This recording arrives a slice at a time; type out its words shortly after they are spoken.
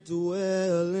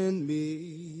dwell in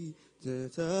me, to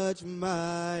touch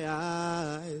my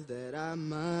eyes that I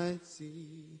might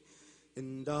see.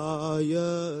 And all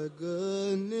your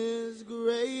goodness,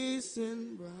 grace,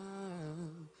 and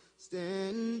brown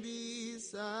stand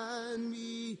beside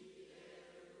me.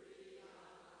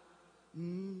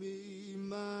 Be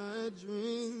my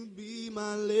drink, be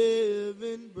my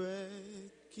living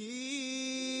breath,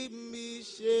 keep me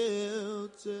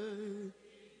sheltered.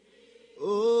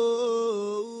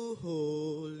 Oh,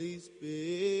 Holy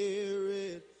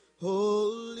Spirit,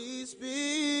 Holy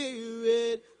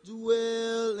Spirit,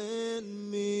 dwell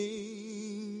in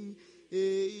me.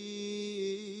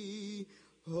 Hey,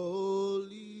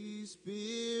 Holy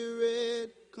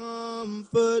Spirit,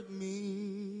 comfort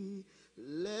me.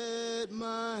 Let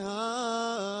my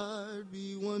heart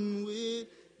be one with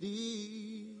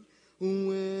thee.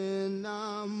 When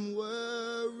I'm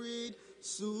worried,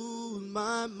 soothe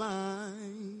my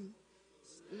mind.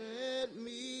 Let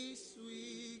me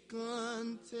sweet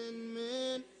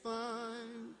contentment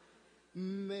find.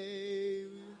 May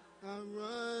I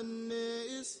run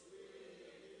this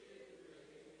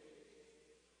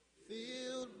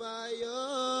filled by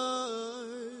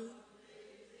your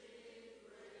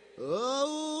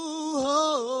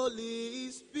Holy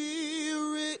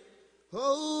Spirit,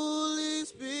 Holy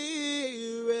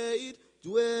Spirit,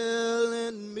 dwell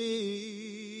in me.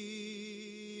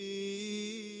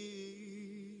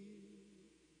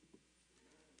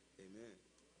 Amen.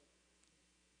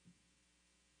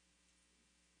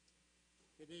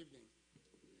 Good evening.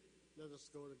 Let us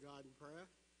go to God in prayer.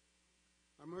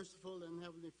 Our merciful and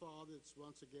heavenly Father, it's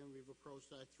once again we've approached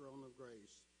thy throne of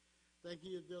grace. Thank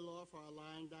you, dear Lord, for our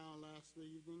lying down last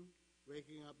evening,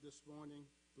 waking up this morning,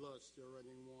 blood still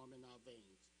running warm in our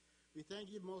veins. We thank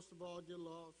you most of all, dear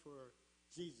Lord, for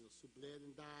Jesus, who bled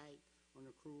and died on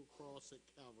the cruel cross at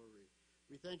Calvary.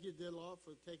 We thank you, dear Lord,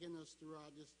 for taking us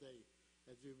throughout this day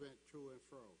as we went to and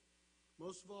fro.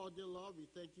 Most of all, dear Lord, we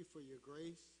thank you for your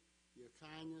grace, your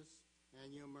kindness,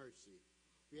 and your mercy.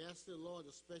 We ask, dear Lord,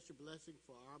 a special blessing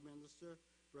for our minister,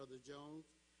 Brother Jones,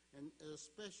 and a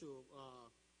special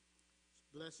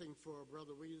blessing for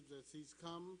Brother Williams as he's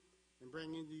come and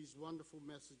bringing these wonderful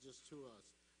messages to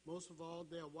us. Most of all,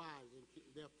 their wives and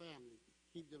their family.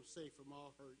 Keep them safe from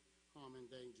all hurt, harm,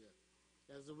 and danger.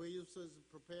 As the Williamses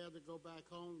prepare to go back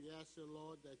home, we ask the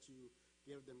Lord that you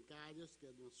give them guidance,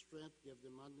 give them strength, give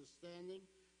them understanding,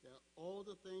 that all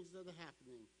the things that are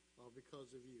happening are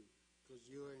because of you, because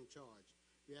you're in charge.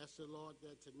 We ask the Lord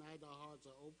that tonight our hearts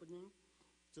are opening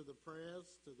to the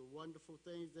prayers, to the wonderful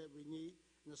things that we need,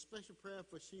 and a special prayer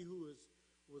for she who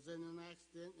was in an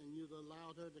accident, and you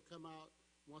allowed her to come out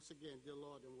once again, dear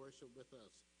Lord, and worship with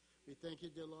us. We thank you,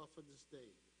 dear Lord, for this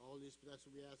day. All these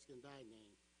blessings we ask in thy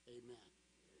name. Amen.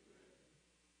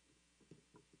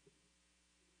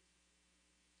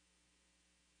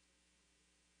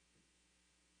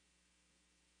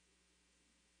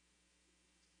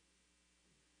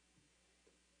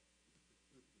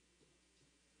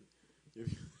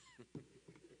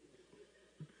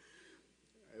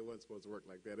 It wasn't supposed to work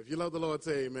like that. If you love the Lord,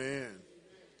 say amen. Amen.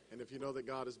 And if you know that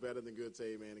God is better than good,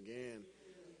 say amen again.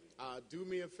 Do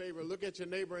me a favor. Look at your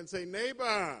neighbor and say,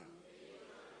 neighbor.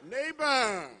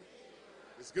 Neighbor.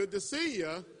 It's good to see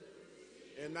you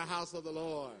in the house of the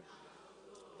Lord.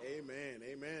 Amen.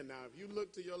 Amen. Now, if you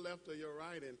look to your left or your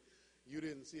right and you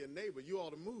didn't see a neighbor, you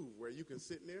ought to move where you can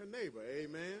sit near a neighbor.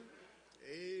 Amen.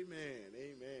 Amen.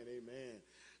 Amen. Amen.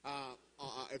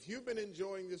 If you've been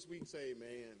enjoying this week, say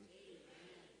amen.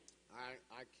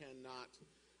 I cannot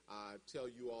tell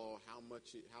you all how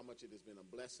much it has been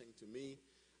a blessing to me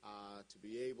to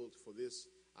be able for this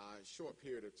short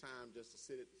period of time just to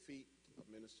sit at the feet of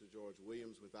Minister George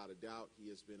Williams. Without a doubt, he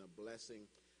has been a blessing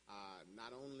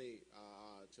not only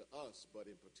to us, but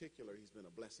in particular, he's been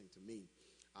a blessing to me.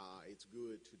 It's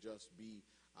good to just be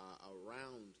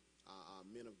around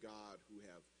men of God who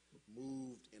have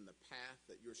moved in the path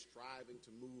that you're striving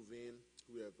to move in,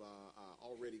 who have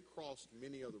already crossed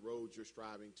many of the roads you're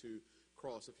striving to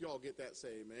cross. If you all get that,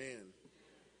 say amen.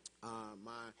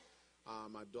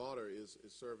 My daughter is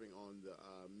serving on the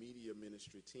media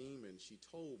ministry team, and she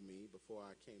told me before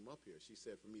I came up here, she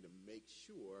said for me to make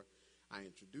sure I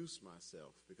introduce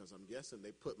myself, because I'm guessing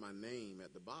they put my name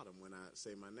at the bottom when I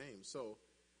say my name. So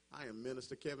I am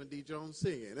Minister Kevin D. Jones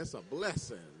singing. It's a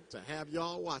blessing to have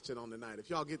y'all watching on tonight. If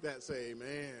y'all get that, say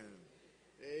amen.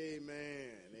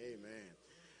 Amen. Amen.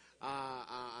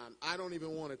 I don't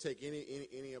even want to take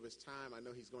any of his time. I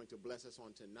know he's going to bless us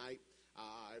on tonight.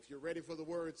 If you're ready for the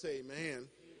word, say amen.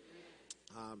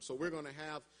 So we're going to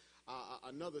have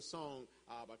another song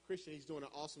by Christian. He's doing an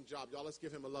awesome job. Y'all, let's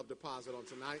give him a love deposit on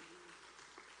tonight.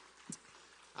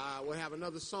 We'll have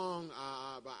another song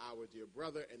by our dear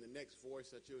brother, and the next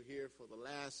voice that you'll hear for the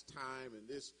last time in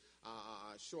this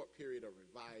short period of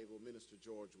revival, Minister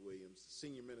George Williams,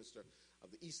 senior minister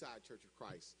of the Eastside Church of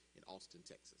Christ in Austin,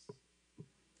 Texas.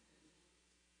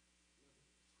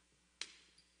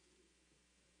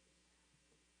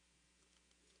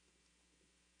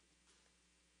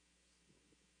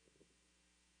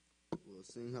 We'll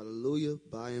sing Hallelujah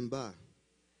by and by.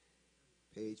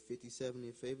 Page 57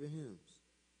 in favorite hymns.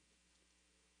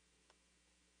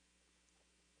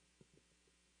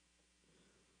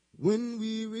 When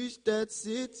we reach that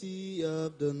city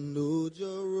of the New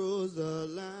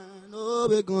Jerusalem, oh,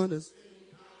 we're gonna sing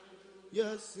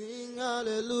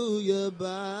hallelujah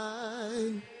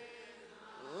by.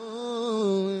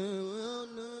 Oh, and we'll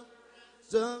know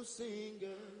some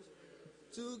singers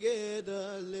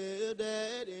together live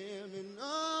that hymn, and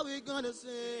oh, we're gonna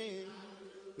sing,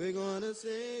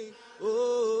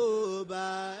 oh,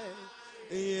 by,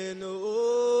 and oh,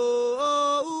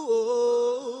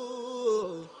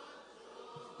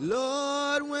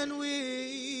 Lord, when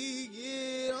we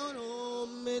get on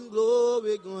home in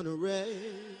glory, gonna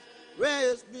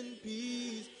rest in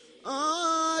peace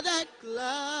on that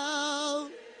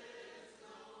cloud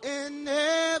in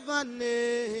heaven,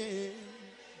 in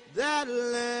that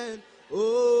land.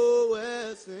 Oh,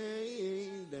 we're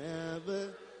singing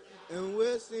never, and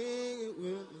we'll sing,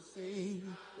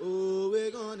 oh, we're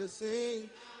gonna sing,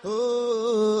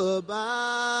 oh,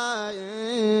 by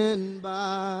and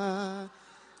by.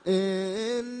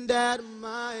 And that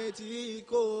mighty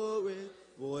chorus,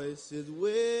 voices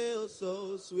will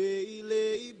so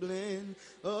sweetly blend.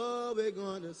 Oh, we're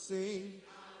gonna sing,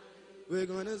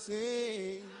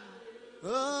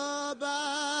 oh,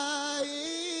 by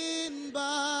and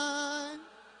by.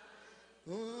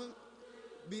 Won't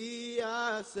be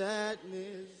our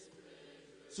sadness,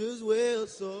 just will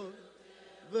so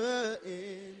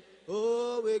burden.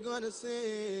 Oh, we're gonna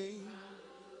sing.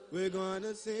 We're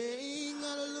gonna sing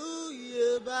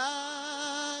hallelujah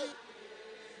by,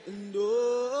 and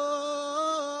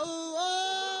oh,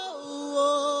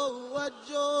 what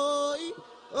joy,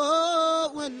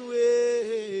 oh, when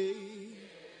we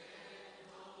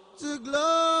to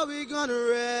glory gonna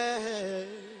rest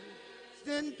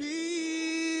in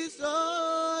peace,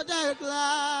 oh, that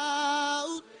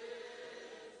cloud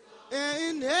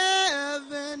in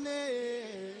heaven,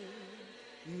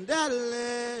 in that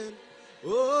land.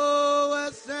 Oh,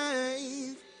 our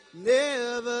saints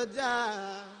never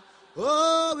die.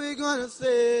 Oh, we're gonna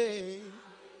sing,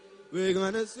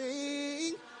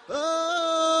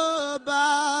 oh,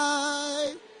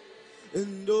 by,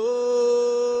 and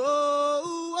oh,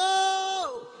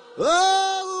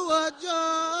 what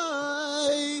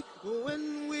joy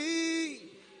when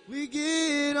we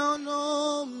get on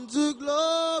home to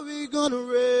glory, gonna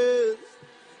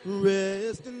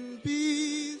rest in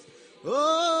peace.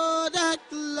 Oh, that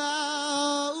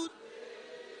cloud,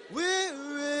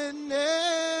 we're in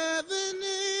heaven,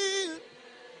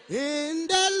 in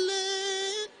that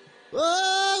land.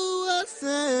 Oh, our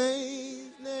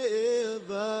saints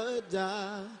never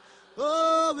die.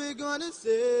 Oh, we're gonna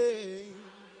sing,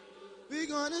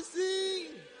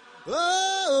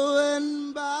 oh,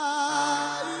 and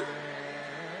by,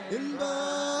 and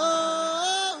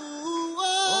by,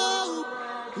 oh,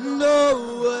 no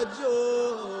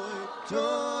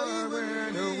joy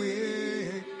when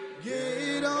we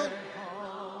get on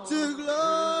to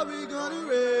glory, gonna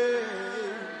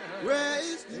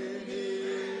rest in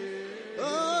peace.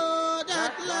 Oh,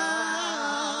 that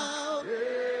cloud,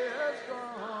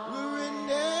 we're in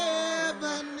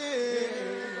heaven,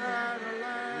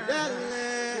 that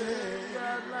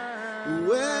land,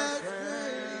 where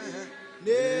saints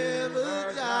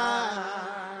never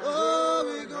die. Oh,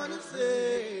 we're gonna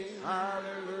sing,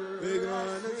 we're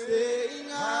gonna sing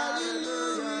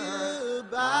hallelujah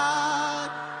by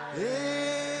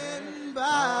and by.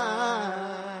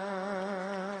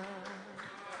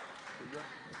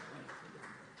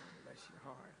 Bless your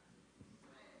heart.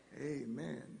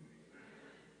 Amen.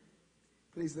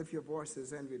 Please lift your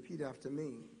voices and repeat after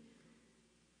me.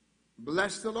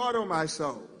 Bless the Lord, O my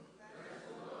soul,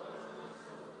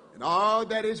 and all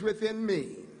that is within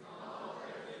me.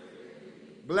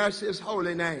 Bless his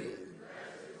holy name.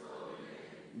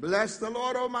 Bless the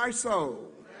Lord, O my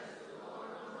soul,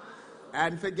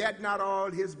 and forget not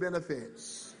all his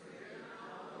benefits.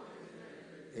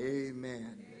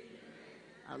 Amen.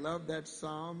 I love that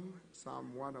psalm,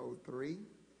 Psalm 103,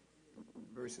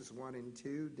 verses 1 and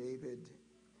 2. David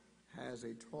has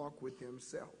a talk with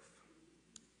himself.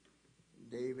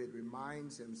 David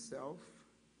reminds himself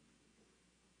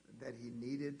that he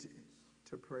needed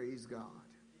to praise God.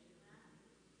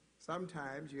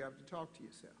 Sometimes you have to talk to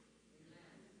yourself.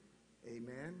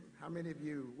 Amen. How many of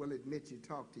you will admit you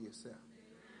talk to yourself?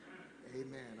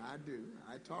 Amen. I do.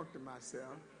 I talk to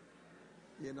myself.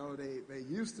 You know, they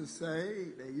used to say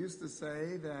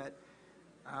that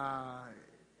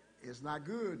it's not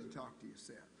good to talk to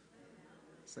yourself.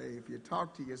 Say if you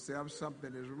talk to yourself,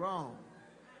 something is wrong.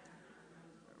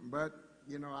 But,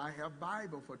 you know, I have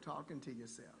Bible for talking to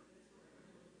yourself.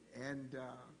 And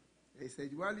they say,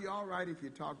 well, you're all right if you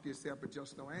talk to yourself, but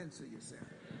just don't answer yourself.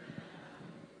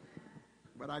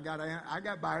 But I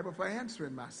got Bible for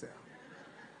answering myself.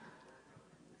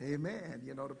 Amen.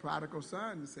 You know, the prodigal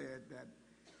son said that,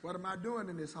 what am I doing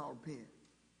in this hog pen?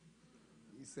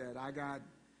 He said, I got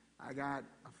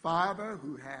a father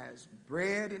who has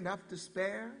bread enough to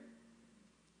spare,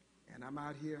 and I'm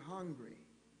out here hungry.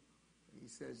 He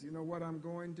says, you know what I'm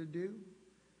going to do?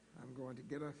 I'm going to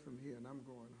get up from here, and I'm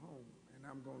going home. And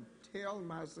I'm going to tell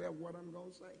myself what I'm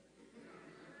going to say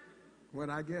when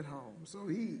I get home. So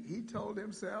he told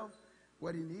himself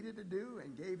what he needed to do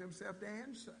and gave himself the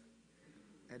answer.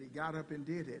 And he got up and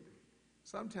did it.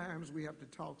 Sometimes we have to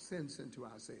talk sense into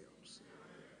ourselves.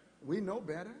 We know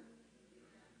better.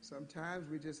 Sometimes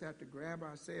we just have to grab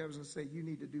ourselves and say, you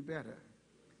need to do better.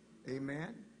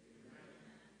 Amen?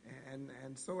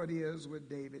 And so it is with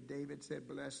David. David said,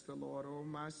 bless the Lord, O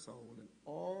my soul, and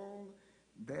all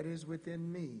that is within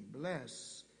me.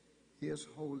 Bless his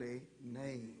holy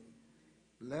name.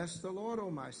 Bless the Lord,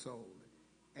 O my soul,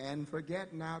 and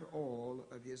forget not all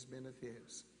of his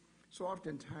benefits. So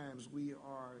oftentimes we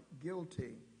are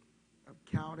guilty of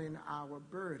counting our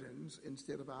burdens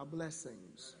instead of our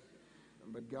blessings.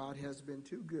 But God has been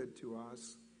too good to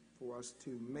us for us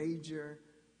to major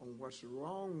on what's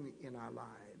wrong in our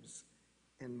lives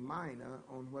and minor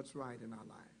on what's right in our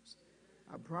lives.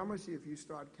 I promise you, if you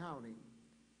start counting,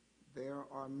 there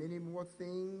are many more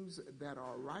things that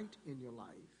are right in your life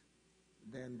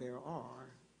than there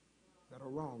are that are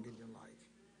wrong in your life.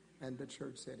 And the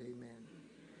church said amen.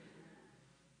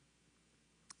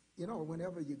 You know,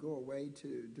 whenever you go away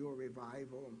to do a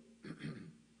revival,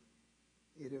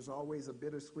 it is always a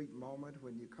bittersweet moment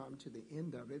when you come to the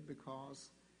end of it,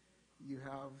 because you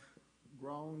have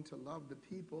grown to love the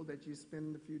people that you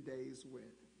spend a few days with.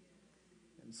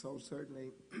 And so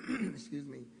certainly, excuse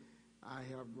me, I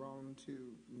have grown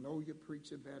to know your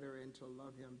preacher better and to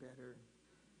love him better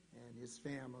and his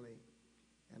family.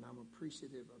 And I'm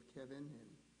appreciative of Kevin.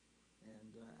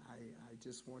 And I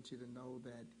just want you to know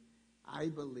that I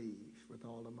believe with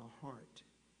all of my heart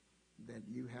that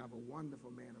you have a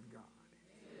wonderful man of God.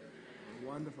 A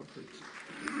wonderful preacher.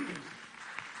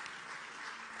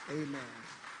 Amen.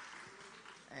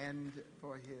 And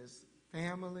for his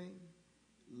family,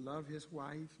 love his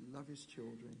wife, love his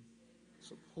children,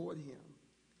 support him.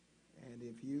 And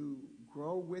if you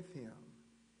grow with him,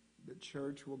 the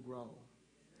church will grow.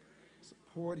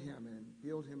 Support him and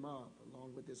build him up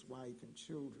along with his wife and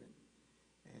children.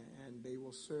 And they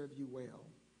will serve you well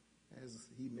as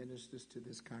he ministers to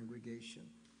this congregation.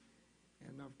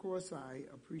 And of course, I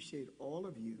appreciate all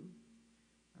of you.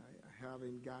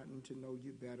 Having gotten to know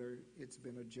you better, it's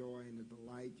been a joy and a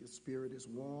delight. Your spirit is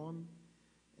warm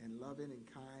and loving and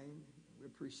kind. We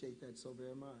appreciate that so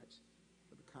very much.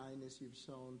 For the kindness you've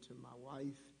shown to my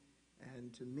wife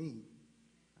and to me,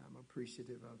 I'm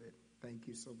appreciative of it. Thank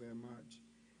you so very much.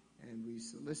 And we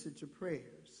solicit your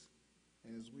prayers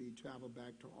as we travel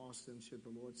back to Austin, should the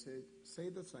Lord say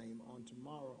the same on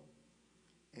tomorrow.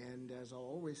 And as I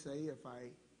always say, if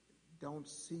I don't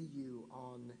see you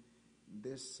on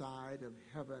this side of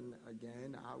heaven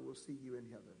again, I will see you in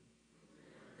heaven.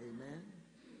 Amen.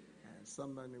 And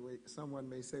someone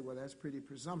may say, well, that's pretty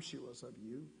presumptuous of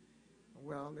you.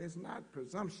 Well, it's not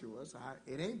presumptuous.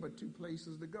 It ain't but two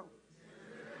places to go.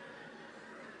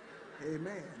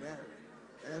 Amen.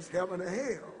 That's heaven or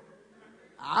hell.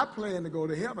 I plan to go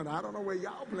to heaven. I don't know where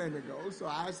y'all plan to go. So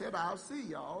I said, I'll see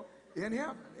y'all in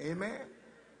heaven. Amen.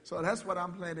 So that's what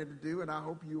I'm planning to do, and I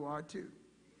hope you are too.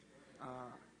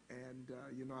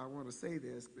 You know, I want to say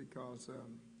this because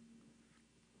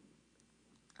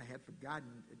I had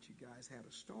forgotten that you guys had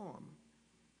a storm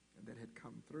that had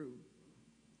come through.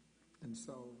 And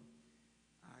so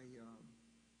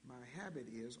my habit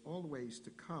is always to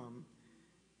come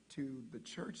to the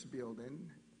church building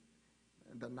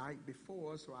the night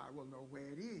before so I will know where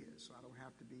it is. So I don't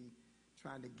have to be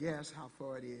trying to guess how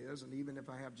far it is. And even if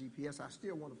I have GPS, I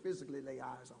still want to physically lay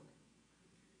eyes on it.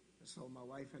 So my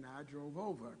wife and I drove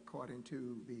over according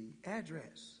to the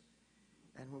address.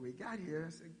 And when we got here,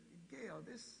 I said, Gail,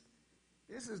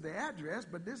 this is the address,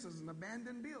 but this is an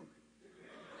abandoned building.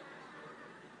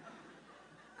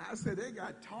 I said, they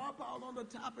got tarp all on the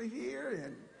top of here,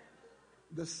 and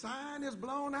the sign is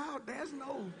blown out.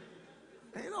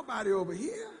 Ain't nobody over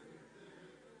here.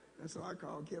 And so I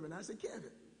called Kevin. I said,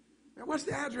 Kevin, now what's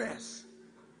the address?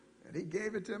 And he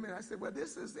gave it to me. And I said, well,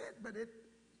 this is it, but it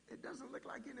doesn't look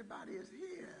like anybody is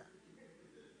here.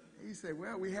 He said,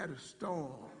 well, we had a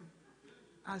storm.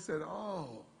 I said,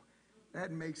 oh,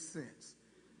 that makes sense.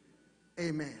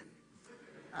 Amen.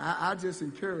 I just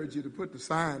encourage you to put the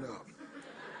sign up.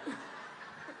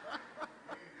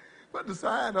 Put the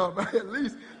sign up. At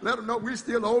least let them know we're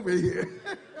still over here.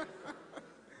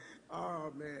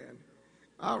 Oh, man.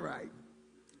 All right.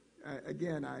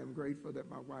 Again, I am grateful that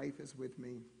my wife is with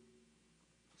me.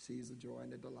 She's a joy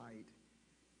and a delight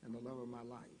and the love of my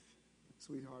life.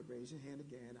 Sweetheart, raise your hand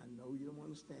again. I know you don't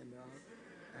want to stand up.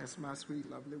 That's my sweet,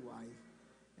 lovely wife,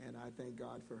 and I thank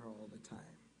God for her all the time.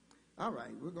 All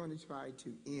right, we're going to try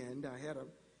to end. I had a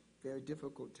very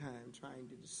difficult time trying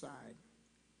to decide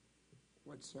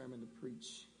what sermon to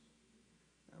preach,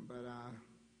 but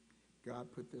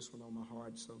God put this one on my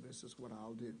heart, so this is what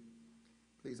I'll do.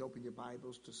 Please open your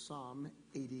Bibles to Psalm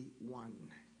 81.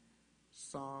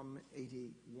 Psalm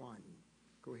 81.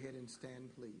 Go ahead and stand,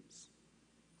 please.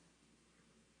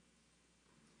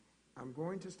 I'm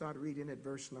going to start reading at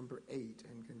verse number 8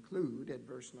 and conclude at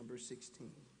verse number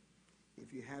 16.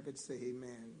 If you have it, say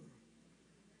amen.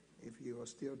 If you are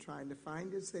still trying to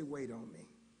find it, say wait on me.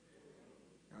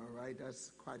 All right,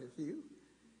 that's quite a few.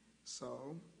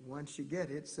 So once you get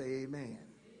it, say amen.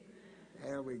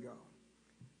 There we go.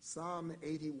 Psalm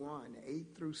 81, 8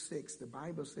 through 6, the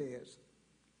Bible says,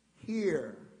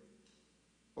 hear,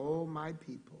 O my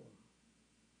people,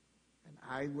 and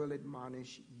I will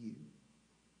admonish you.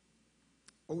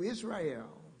 O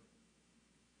Israel,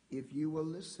 if you will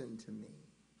listen to me,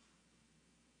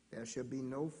 there shall be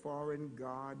no foreign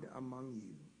god among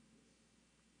you,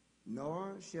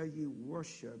 nor shall you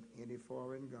worship any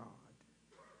foreign god.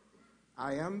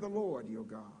 I am the Lord your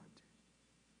God,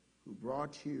 who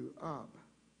brought you out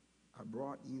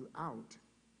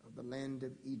of the land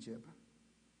of Egypt.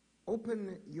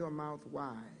 Open your mouth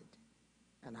wide,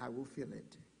 and I will fill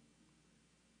it.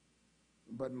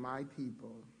 But my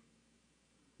people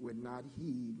would not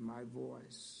heed my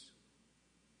voice,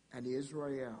 and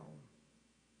Israel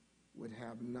would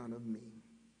have none of me.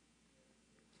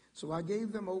 So I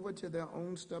gave them over to their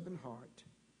own stubborn heart,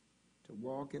 to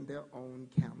walk in their own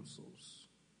counsels.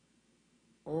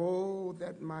 Oh,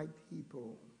 that my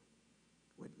people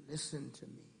would listen to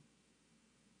me,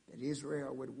 that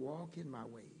Israel would walk in my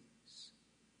ways.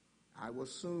 I will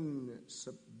soon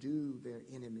subdue their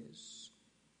enemies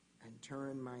and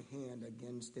turn my hand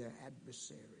against their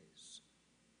adversaries.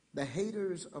 The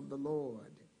haters of the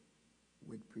Lord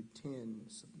would pretend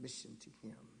submission to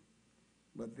him,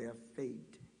 but their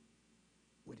fate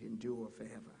would endure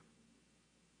forever.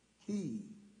 He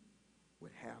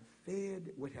would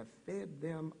have fed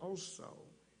them also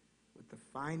with the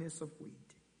finest of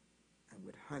wheat, and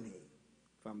with honey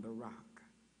from the rock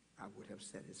I would have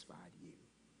satisfied you.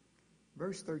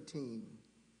 Verse 13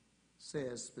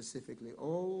 says specifically,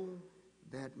 oh,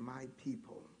 that my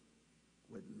people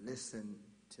would listen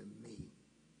to me,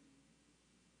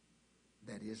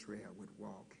 that Israel would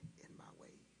walk in my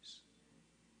ways.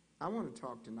 I want to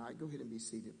talk tonight. Go ahead and be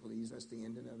seated, please. That's the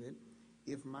ending of it.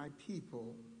 If my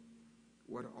people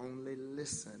would only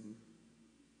listen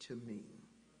to me.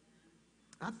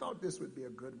 I thought this would be a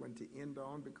good one to end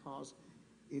on, because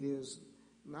it is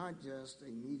not just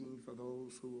a meeting for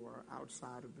those who are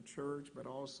outside of the church, but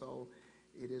also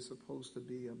it is supposed to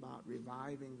be about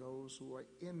reviving those who are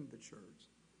in the church.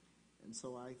 And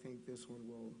so I think this one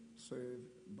will serve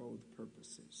both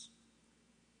purposes.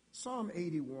 Psalm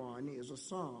 81 is a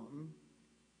psalm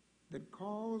that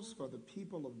calls for the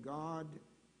people of God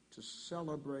to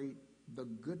celebrate the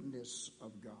goodness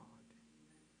of God.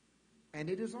 And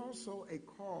it is also a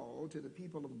call to the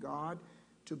people of God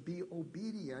to be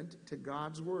obedient to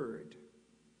God's word,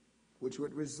 which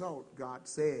would result, God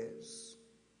says,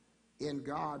 in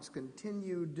God's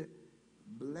continued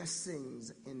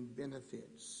blessings and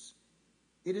benefits.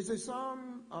 It is a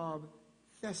psalm of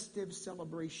festive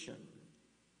celebration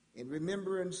in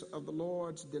remembrance of the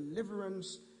Lord's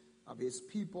deliverance of his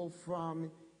people from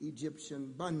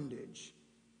Egyptian bondage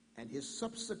and his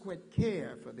subsequent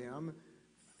care for them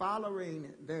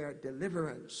following their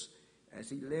deliverance as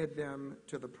he led them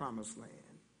to the promised land.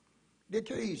 The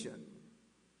occasion,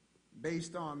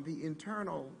 based on the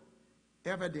internal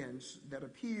evidence that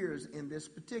appears in this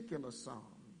particular psalm,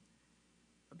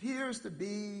 appears to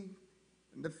be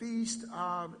the Feast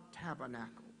of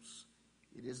Tabernacles.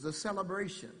 It is the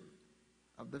celebration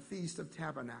of the Feast of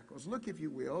Tabernacles. Look, if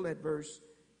you will, at verse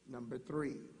number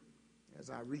 3 as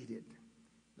I read it.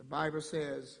 The Bible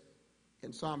says,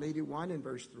 in Psalm 81 in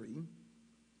verse 3,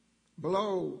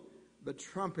 blow the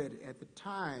trumpet at the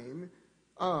time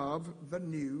of the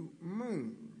new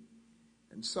moon.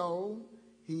 And so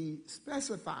he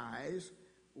specifies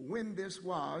when this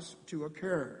was to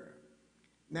occur.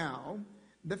 Now,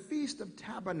 the Feast of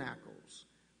Tabernacles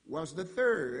was the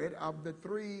third of the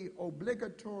three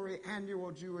obligatory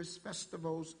annual Jewish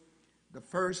festivals, the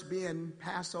first being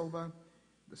Passover,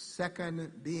 the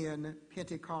second being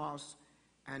Pentecost,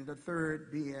 and the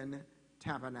third being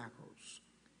Tabernacles.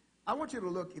 I want you to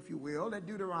look, if you will, at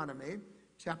Deuteronomy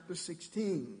chapter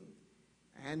 16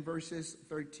 and verses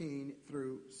 13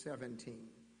 through 17.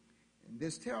 And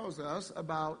this tells us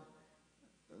about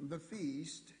the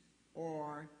feast,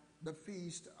 or the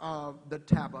Feast of the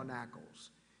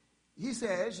Tabernacles. He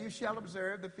says, you shall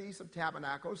observe the Feast of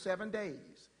Tabernacles 7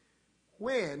 days,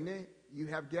 when you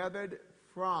have gathered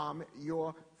from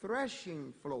your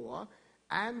threshing floor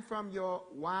and from your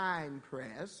wine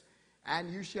press,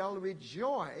 and you shall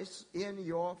rejoice in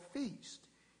your feast,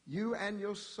 you and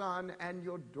your son and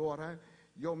your daughter,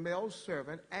 your male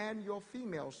servant and your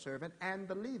female servant, and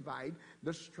the Levite,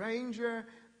 the stranger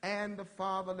and the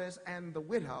fatherless and the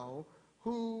widow,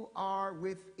 who are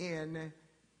within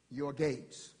your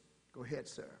gates. Go ahead,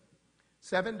 sir.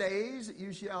 7 days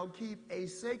you shall keep a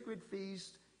sacred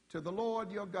feast to the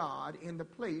Lord your God in the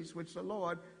place which the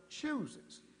Lord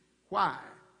chooses. Why?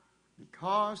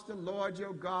 Because the Lord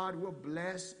your God will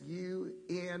bless you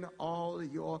in all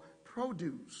your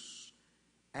produce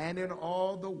and in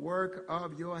all the work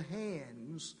of your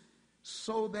hands,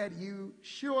 so that you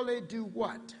surely do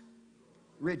what?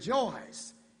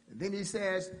 Rejoice. And then he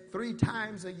says, 3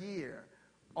 times a year,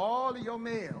 all your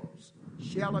males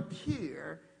shall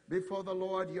appear before the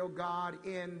Lord your God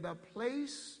in the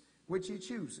place which he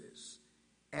chooses.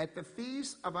 At the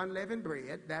Feast of Unleavened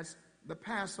Bread, that's the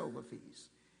Passover feast.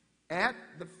 At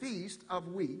the Feast of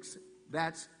Weeks,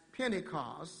 that's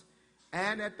Pentecost.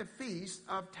 And at the Feast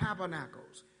of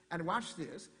Tabernacles. And watch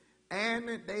this.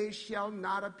 And they shall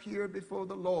not appear before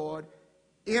the Lord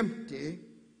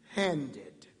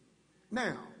empty-handed.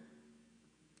 Now,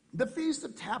 the Feast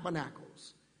of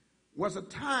Tabernacles was a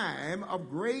time of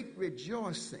great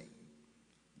rejoicing,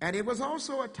 and it was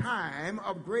also a time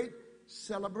of great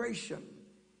celebration.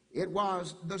 It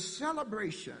was the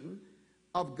celebration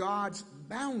of God's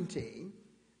bounty,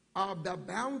 of the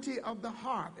bounty of the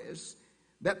harvest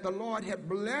that the Lord had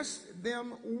blessed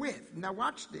them with. Now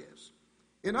watch this.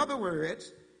 In other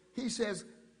words, he says,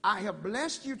 I have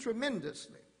blessed you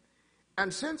tremendously,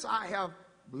 and since I have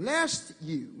blessed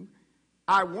you,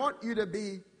 I want you to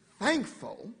be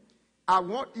thankful. I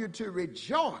want you to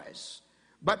rejoice.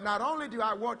 But not only do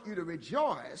I want you to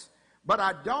rejoice, but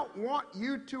I don't want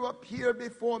you to appear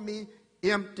before me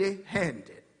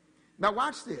empty-handed. Now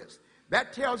watch this.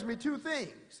 That tells me 2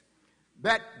 things.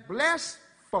 That blessed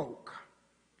folk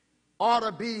ought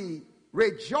to be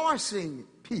rejoicing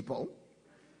people,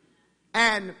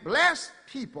 and blessed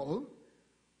people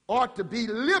ought to be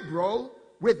liberal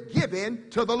with giving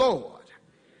to the Lord.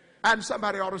 And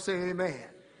somebody ought to say amen.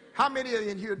 How many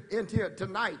of you in here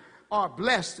tonight are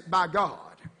blessed by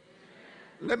God?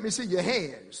 Let me see your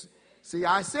hands. See,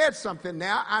 I said something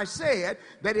now. I said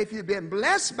that if you've been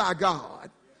blessed by God,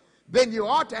 then you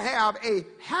ought to have a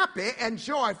happy and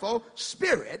joyful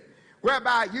spirit,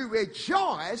 whereby you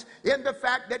rejoice in the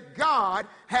fact that God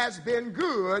has been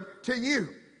good to you.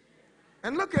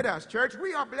 And look at us, church.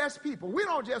 We are blessed people. We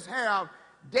don't just have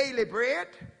daily bread.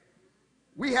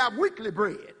 We have weekly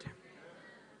bread.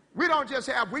 We don't just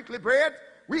have weekly bread.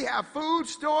 We have food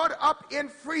stored up in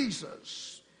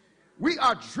freezers. We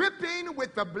are dripping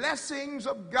with the blessings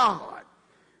of God.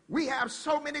 We have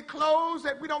so many clothes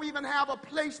that we don't even have a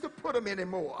place to put them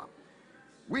anymore.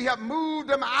 We have moved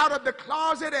them out of the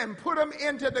closet and put them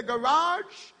into the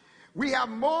garage. We have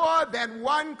more than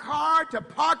one car to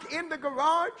park in the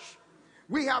garage.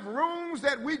 We have rooms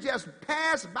that we just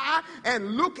pass by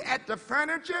and look at the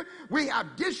furniture. We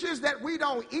have dishes that we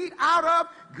don't eat out of.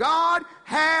 God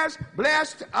has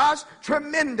blessed us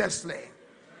tremendously.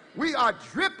 We are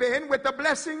dripping with the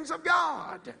blessings of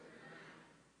God.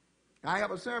 I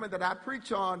have a sermon that I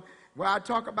preach on where I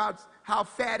talk about how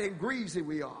fat and greasy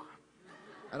we are.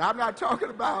 And I'm not talking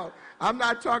about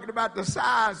the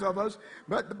size of us,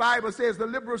 but the Bible says the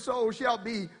liberal soul shall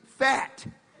be fat.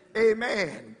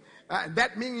 Amen.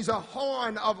 That means a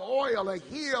horn of oil, a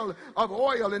heel of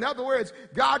oil. In other words,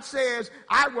 God says,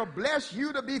 I will bless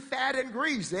you to be fat and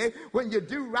greasy when you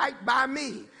do right by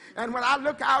me. And when I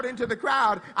look out into the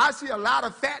crowd, I see a lot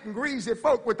of fat and greasy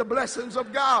folk with the blessings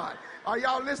of God. Are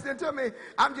y'all listening to me?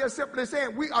 I'm just simply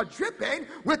saying we are dripping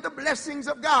with the blessings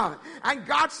of God. And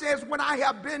God says, when I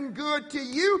have been good to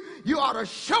you, you ought to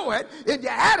show it in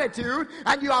your attitude,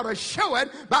 and you ought to show it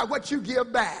by what you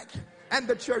give back. And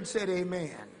the church said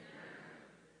amen.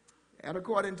 And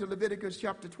according to Leviticus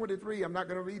chapter 23, I'm not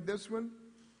going to read this one,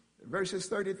 verses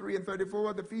 33 and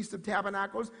 34, the Feast of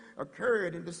Tabernacles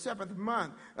occurred in the 7th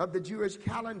month of the Jewish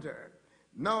calendar,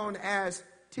 known as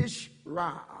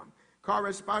Tishri,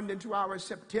 corresponding to our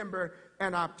September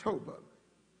and October.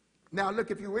 Now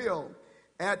look, if you will,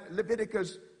 at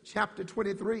Leviticus chapter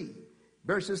 23,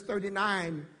 verses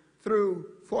 39 through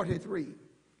 43,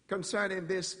 concerning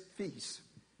this feast.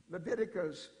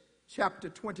 Leviticus chapter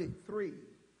 23,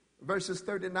 verses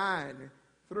 39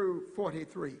 through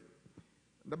 43.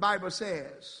 The Bible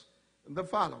says the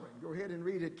following. Go ahead and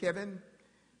read it, Kevin.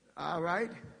 All right.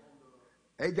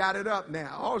 They got it up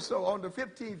now. Also, on the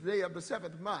 15th day of the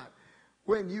 7th month,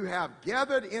 when you have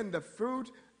gathered in the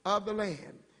fruit of the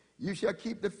land, you shall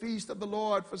keep the feast of the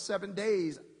Lord for 7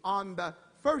 days. On the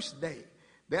first day,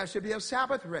 there shall be a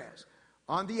Sabbath rest.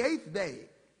 On the 8th day,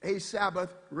 a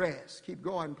Sabbath rest. Keep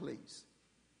going, please.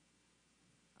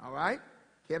 All right?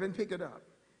 Kevin, pick it up.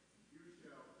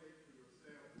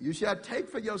 You shall take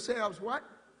for yourselves what?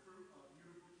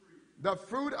 The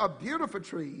fruit of beautiful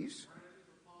trees,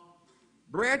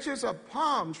 branches of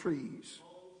palm trees,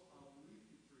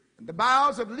 the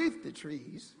boughs of leafy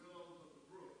trees,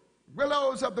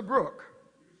 willows of the brook,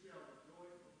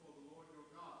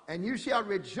 and you shall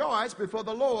rejoice before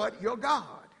the Lord your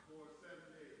God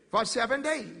for 7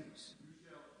 days.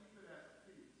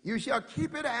 You shall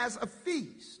keep it as a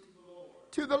feast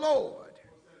to the Lord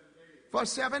for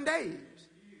 7 days.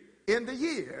 In the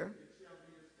year,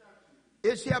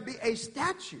 it shall be a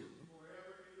statute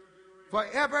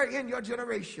forever in your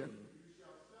generation.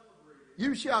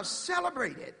 You shall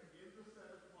celebrate it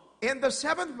in the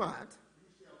 7th month.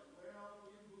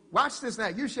 Watch this now.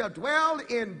 You shall dwell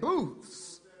in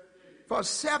booths for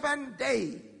 7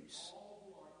 days.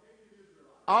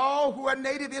 All who are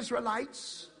native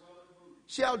Israelites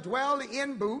shall dwell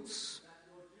in booths,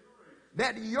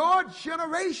 that your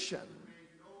generation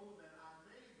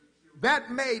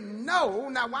that may know,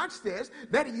 now watch this,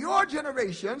 that your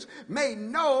generations may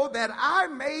know that I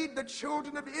made the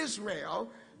children of Israel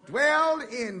dwell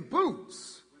in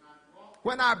booths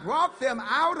when I brought them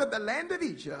out of the land of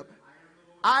Egypt.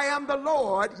 I am the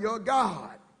Lord your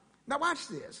God. Now watch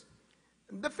this.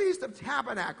 The Feast of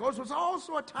Tabernacles was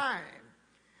also a time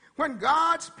when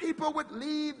God's people would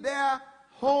leave their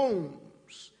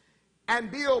homes and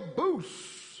build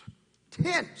booths,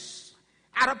 tents,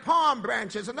 out of palm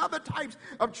branches and other types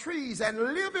of trees, and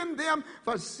live in them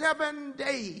for 7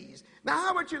 days. Now,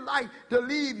 how would you like to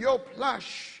leave your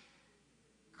plush,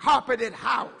 carpeted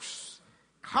house,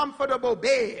 comfortable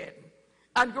bed,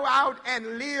 and go out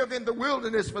and live in the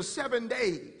wilderness for 7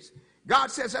 days? God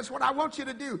says, that's what I want you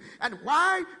to do. And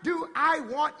why do I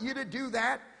want you to do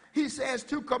that? He says,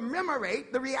 to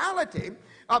commemorate the reality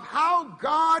of how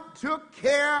God took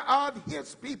care of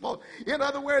his people. In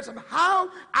other words, of how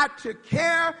I took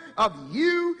care of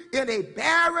you in a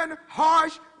barren,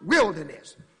 harsh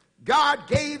wilderness. God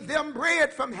gave them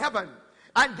bread from heaven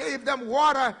and gave them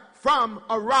water from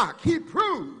a rock. He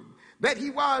proved that he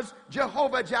was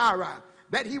Jehovah Jireh,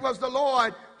 that he was the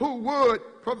Lord who would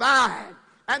provide.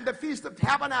 And the Feast of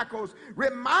Tabernacles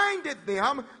reminded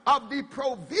them of the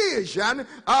provision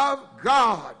of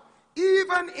God.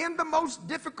 Even in the most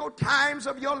difficult times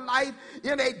of your life,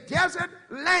 in a desert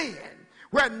land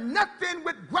where nothing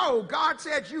would grow, God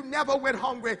said you never went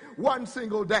hungry one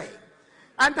single day.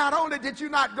 And not only did you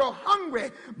not go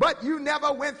hungry, but you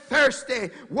never went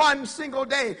thirsty one single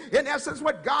day. In essence,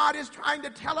 what God is trying to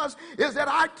tell us is that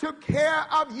I took care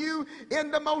of you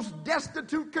in the most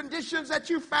destitute conditions that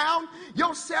you found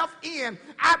yourself in.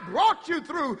 I brought you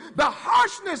through the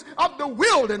harshness of the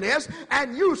wilderness,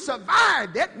 and you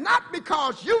survived it, not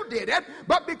because you did it,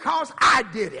 but because I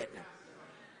did it.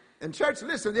 And church,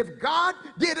 listen, if God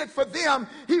did it for them,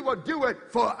 he will do it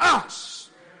for us.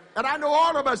 And I know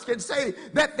all of us can say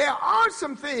that there are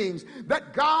some things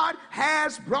that God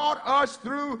has brought us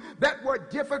through that were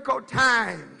difficult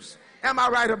times. Am I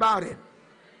right about it?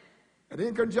 And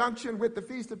in conjunction with the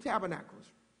Feast of Tabernacles,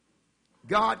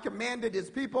 God commanded his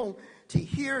people to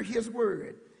hear his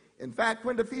word. In fact,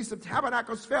 when the Feast of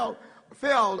Tabernacles fell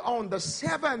on the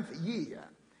 7th year,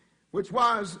 which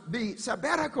was the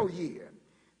sabbatical year,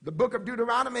 the book of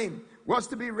Deuteronomy was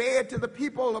to be read to the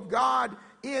people of God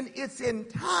in its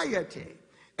entirety.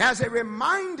 as a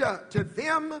reminder to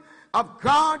them of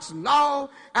God's law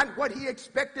and what he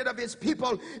expected of his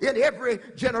people in every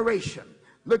generation.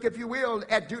 Look, if you will,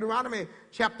 at Deuteronomy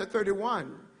chapter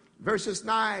 31, verses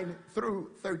 9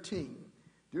 through 13.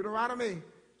 Deuteronomy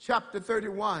chapter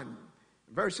 31,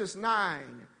 verses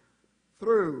 9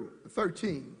 through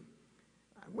 13.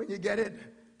 When you get it,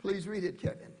 please read it,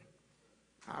 Kevin.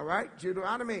 All right,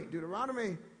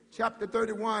 Deuteronomy chapter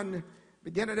 31,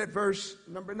 beginning at verse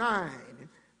number 9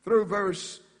 through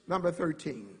verse number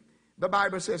 13. The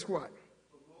Bible says what?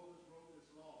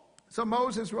 So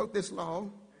Moses wrote this law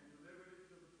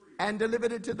and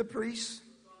delivered it to the priests,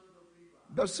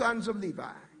 the sons of Levi,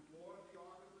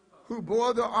 who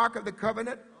bore the ark of the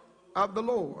covenant of the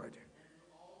Lord,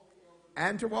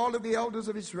 and to all of the elders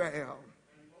of Israel.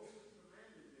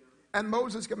 And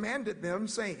Moses commanded them,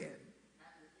 saying,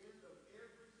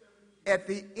 at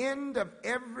the end of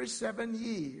every 7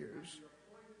 years,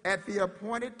 at the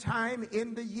appointed time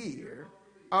in the year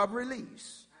of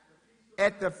release,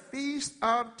 at the Feast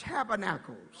of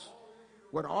Tabernacles,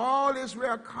 when all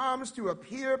Israel comes to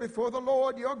appear before the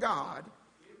Lord your God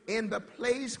in the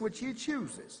place which he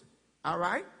chooses. All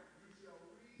right?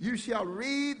 You shall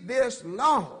read this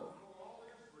law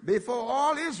before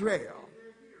all Israel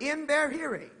in their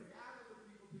hearing.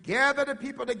 Gather the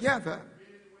people together,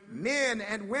 men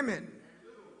and women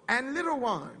and little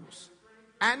ones,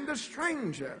 and the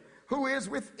stranger who is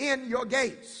within your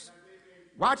gates.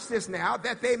 Watch this now,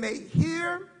 that they may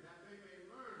hear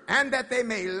and that they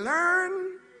may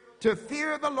learn to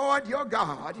fear the Lord your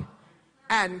God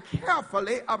and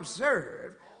carefully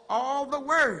observe all the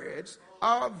words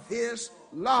of this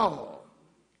law,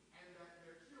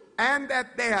 and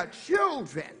that their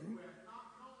children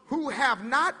who have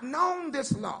not known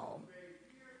this law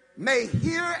may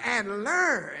hear and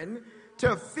learn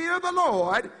to fear the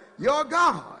Lord your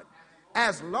God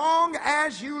as long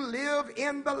as you live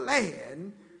in the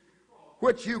land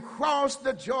which you crossed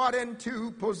the Jordan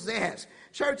to possess.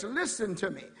 Church, listen to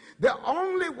me. The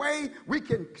only way we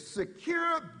can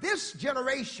secure this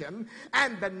generation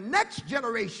and the next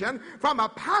generation from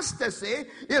apostasy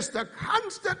is to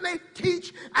constantly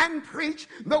teach and preach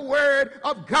the word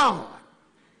of God.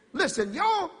 Listen,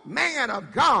 your man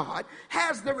of God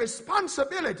has the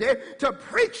responsibility to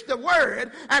preach the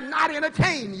word and not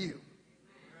entertain you.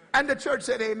 And the church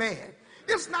said amen.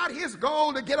 It's not his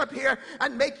goal to get up here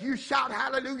and make you shout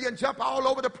hallelujah and jump all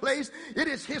over the place. It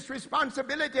is his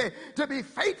responsibility to be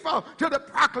faithful to the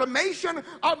proclamation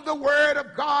of the word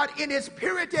of God in its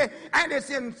purity and its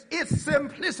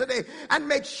simplicity, and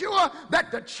make sure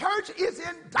that the church is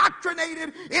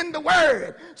indoctrinated in the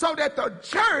word so that the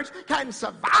church can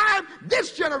survive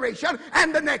this generation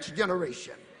and the next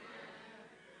generation.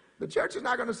 The church is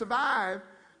not going to survive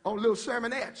on little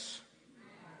sermonettes.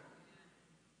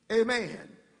 Amen.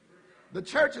 The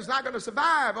church is not going to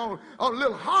survive on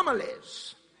little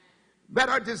homilies that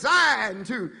are designed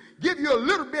to give you a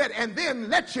little bit and then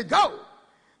let you go.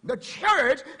 The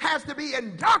church has to be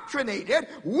indoctrinated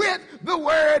with the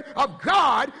word of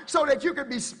God so that you can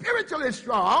be spiritually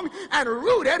strong and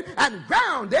rooted and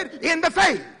grounded in the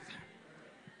faith.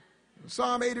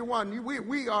 Psalm 81,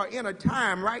 we are in a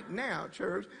time right now,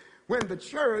 church, when the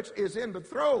church is in the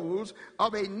throes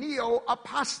of a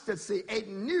neo-apostasy, a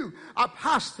new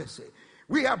apostasy.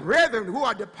 We have brethren who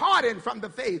are departing from the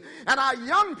faith, and our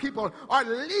young people are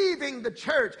leaving the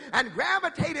church and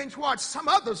gravitating towards some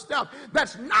other stuff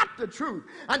that's not the truth.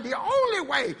 And the only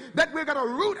way that we're going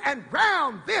to root and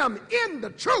ground them in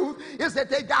the truth is that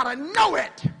they got to know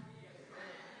it.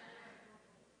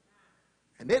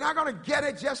 And they're not going to get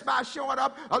it just by showing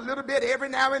up a little bit every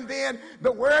now and then.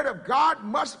 The word of God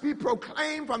must be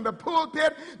proclaimed from the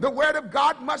pulpit. The word of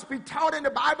God must be taught in the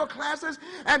Bible classes.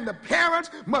 And the parents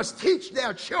must teach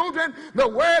their children the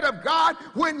word of God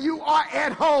when you are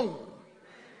at home.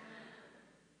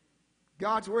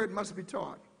 God's word must be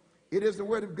taught. It is the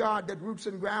word of God that roots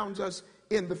and grounds us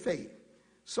in the faith.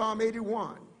 Psalm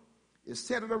 81 is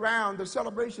centered around the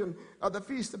celebration of the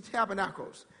Feast of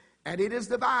Tabernacles. And it is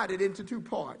divided into two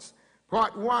parts.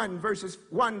 Part 1, verses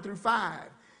 1 through 5,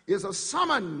 is a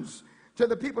summons to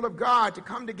the people of God to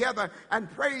come together and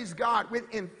praise God with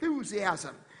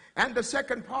enthusiasm. And the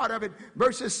second part of it,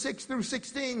 verses 6 through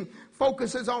 16,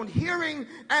 focuses on hearing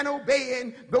and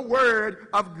obeying the word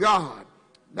of God.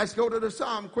 Let's go to the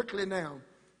psalm quickly now.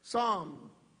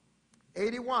 Psalm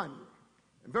 81,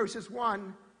 verses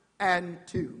 1 and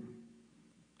 2.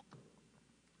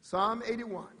 Psalm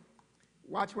 81.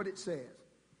 Watch what it says.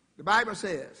 The Bible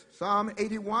says, Psalm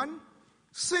 81,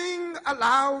 sing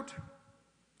aloud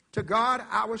to God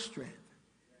our strength.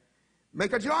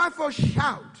 Make a joyful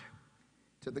shout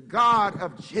to the God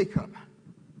of Jacob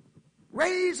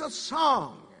raise a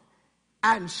song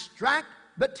and strike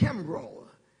the timbrel,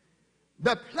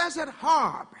 the pleasant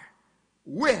harp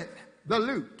with the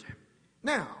lute.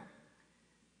 Now,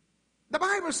 the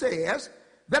Bible says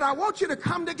that I want you to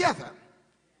come together.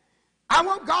 I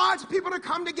want God's people to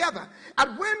come together.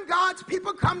 And when God's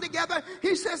people come together,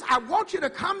 he says, I want you to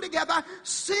come together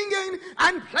singing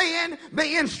and playing the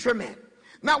instrument.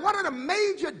 Now, one of the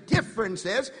major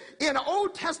differences in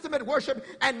Old Testament worship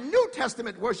and New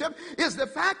Testament worship is the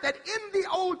fact that in the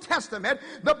Old Testament,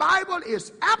 the Bible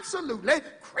is absolutely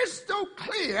crystal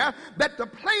clear that the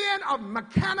playing of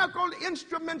mechanical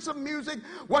instruments of music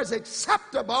was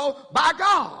acceptable by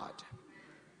God.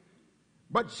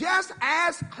 But just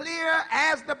as clear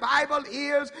as the Bible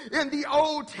is in the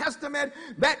Old Testament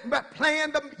that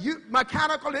playing the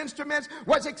mechanical instruments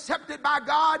was accepted by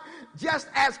God, just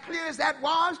as clear as that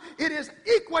was, it is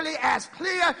equally as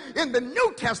clear in the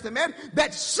New Testament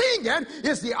that singing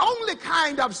is the only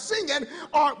kind of singing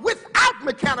or without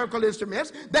mechanical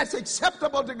instruments that's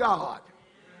acceptable to God.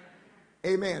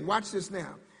 Amen. Watch this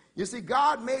now. You see,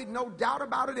 God made no doubt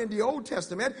about it in the Old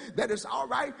Testament that it's all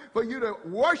right for you to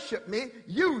worship me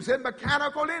using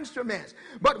mechanical instruments.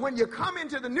 But when you come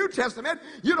into the New Testament,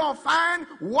 you don't find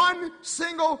one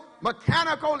single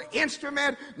mechanical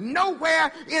instrument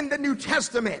nowhere in the New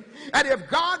Testament. And if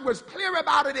God was clear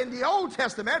about it in the Old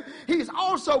Testament, he's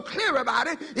also clear about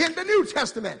it in the New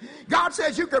Testament. God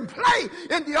says you can play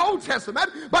in the Old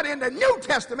Testament, but in the New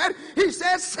Testament, he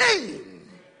says sing.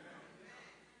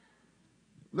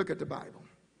 Look at the Bible.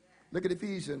 Look at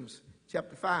Ephesians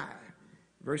chapter 5,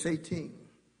 verse 18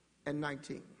 and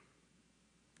 19.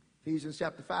 Ephesians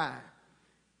chapter 5,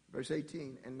 verse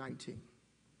 18 and 19.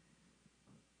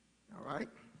 All right?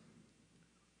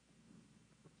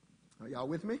 Are y'all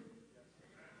with me?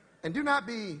 And do not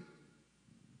be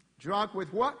drunk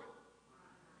with what?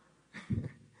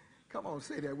 Come on,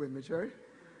 say that with me, church.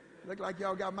 Look like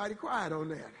y'all got mighty quiet on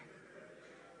that.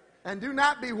 And do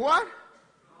not be what?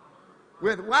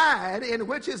 With wine, in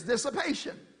which is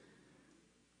dissipation,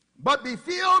 but be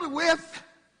filled with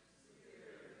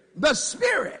the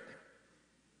Spirit,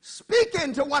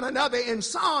 speaking to one another in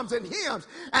psalms and hymns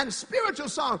and spiritual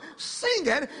songs,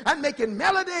 singing and making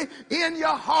melody in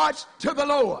your hearts to the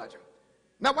Lord.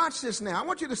 Now watch this now. I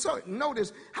want you to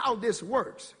notice how this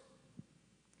works.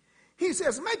 He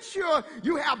says, make sure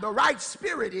you have the right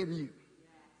spirit in you.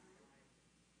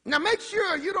 Now make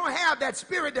sure you don't have that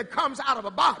spirit that comes out of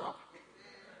a bottle.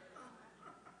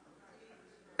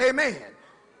 Amen.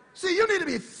 See, you need to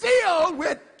be filled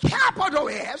with capital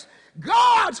S,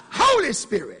 God's Holy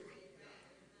Spirit.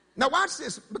 Now watch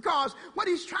this, because what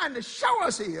he's trying to show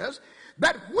us is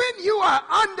that when you are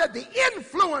under the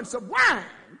influence of wine,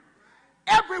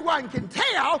 everyone can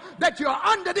tell that you're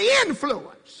under the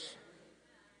influence.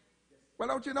 Well,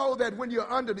 don't you know that when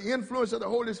you're under the influence of the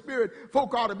Holy Spirit,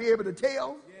 folk ought to be able to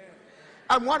tell?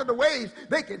 And one of the ways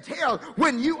they can tell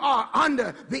when you are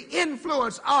under the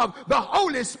influence of the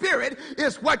Holy Spirit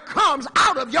is what comes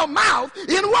out of your mouth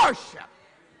in worship.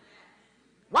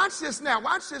 Watch this now.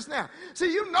 Watch this now.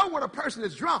 See, you know when a person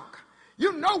is drunk.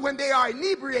 You know when they are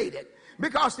inebriated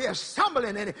because they're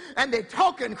stumbling and they're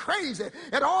talking crazy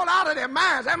and all out of their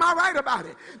minds. Am I right about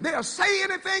it? They'll say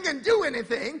anything and do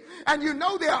anything, and you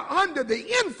know they're under the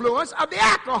influence of the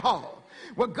alcohol.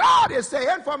 Well, God is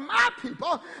saying, for my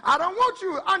people, I don't want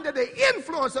you under the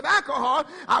influence of alcohol.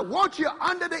 I want you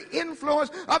under the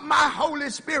influence of my Holy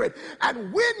Spirit.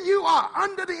 And when you are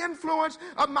under the influence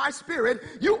of my Spirit,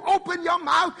 you open your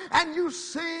mouth and you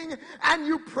sing and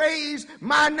you praise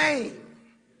my name.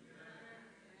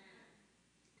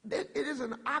 It is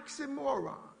an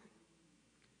oxymoron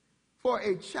for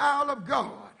a child of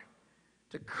God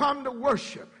to come to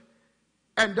worship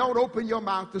and don't open your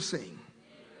mouth to sing.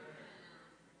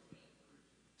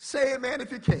 Say amen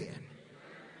if you can.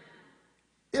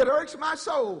 It irks my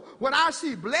soul when I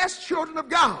see blessed children of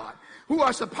God who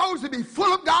are supposed to be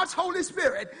full of God's Holy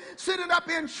Spirit sitting up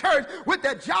in church with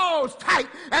their jaws tight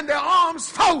and their arms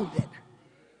folded.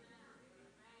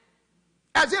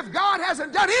 As if God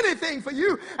hasn't done anything for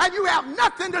you and you have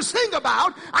nothing to sing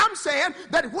about. I'm saying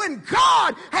that when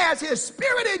God has his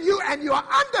Spirit in you and you are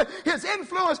under his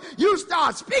influence, you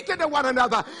start speaking to one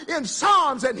another in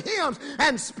psalms and hymns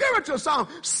and spiritual songs,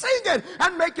 singing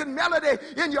and making melody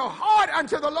in your heart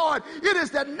unto the Lord. It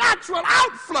is the natural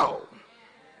outflow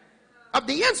of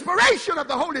the inspiration of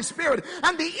the Holy Spirit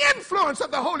and the influence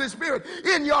of the Holy Spirit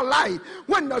in your life.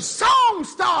 When the song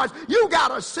starts, you got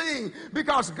to sing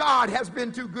because God has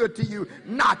been too good to you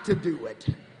not to do it.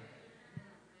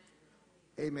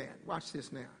 Amen. Watch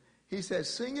this now. He says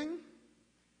singing,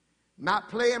 not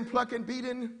playing, plucking,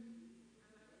 beating,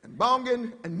 and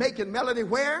bonging and making melody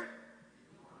where?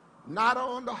 Not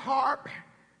on the harp,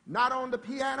 not on the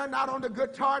piano, not on the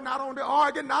guitar, not on the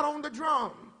organ, not on the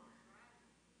drum.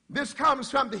 This comes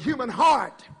from the human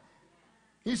heart.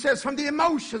 He says from the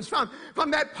emotions,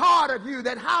 from that part of you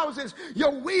that houses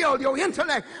your will, your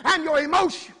intellect, and your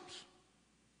emotions.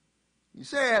 He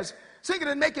says, singing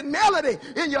and making melody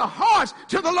in your hearts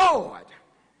to the Lord.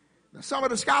 Now, some of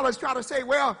the scholars try to say,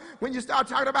 well, when you start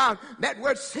talking about that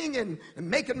word singing and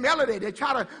making melody, they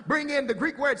try to bring in the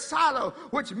Greek word silo,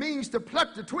 which means to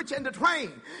pluck, to twitch, and to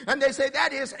twain. And they say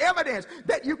that is evidence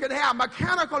that you can have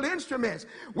mechanical instruments.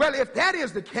 Well, if that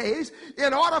is the case,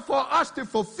 in order for us to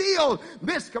fulfill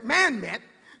this commandment,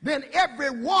 then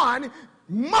everyone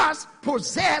must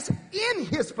possess in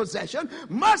his possession,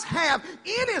 must have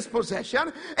in his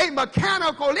possession a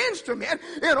mechanical instrument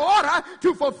in order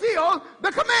to fulfill the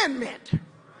commandment.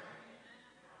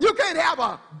 You can't have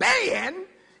a band.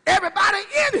 Everybody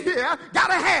in here got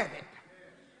to have it.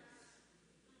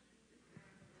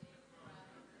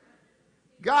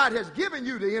 God has given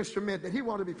you the instrument that he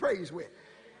wants to be praised with.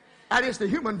 That is the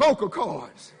human vocal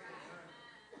cords.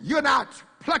 You're not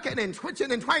plucking and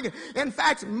twitching and twanging. In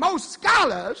fact, most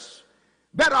scholars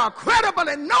that are credible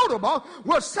and notable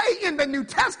will say in the New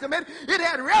Testament it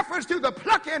had reference to the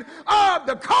plucking of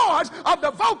the cords, of the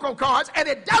vocal cords, and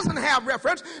it doesn't have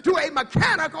reference to a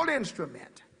mechanical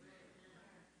instrument.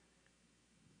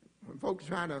 When folks are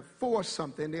trying to force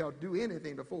something, they'll do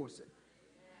anything to force it.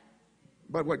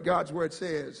 But what God's word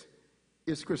says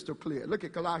is crystal clear. Look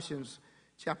at Colossians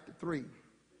chapter 3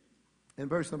 and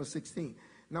verse number 16.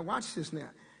 Now watch this now.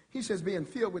 He says being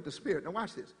filled with the Spirit. Now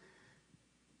watch this.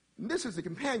 This is the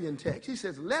companion text. He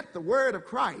says, let the word of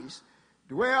Christ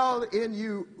dwell in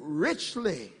you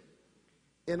richly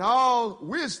in all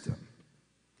wisdom,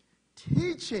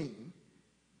 teaching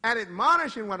and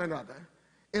admonishing one another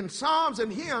in psalms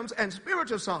and hymns and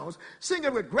spiritual songs,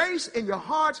 singing with grace in your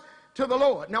hearts to the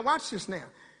Lord. Now watch this now.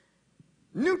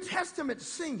 New Testament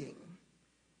singing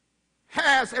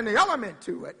has an element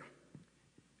to it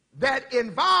that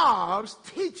involves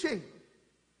teaching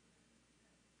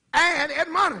and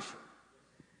admonishing.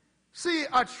 See,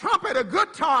 a trumpet, a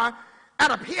guitar,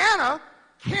 and a piano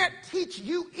can't teach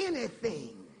you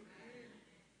anything.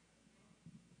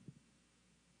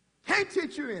 Can't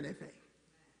teach you anything.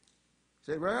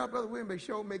 Say, well, Brother William, they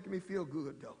sure making me feel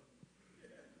good, though.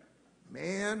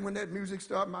 Man, when that music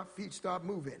starts, my feet start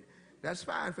moving. That's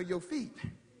fine for your feet,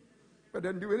 but it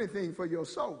doesn't do anything for your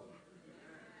soul.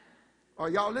 Are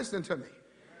y'all listening to me?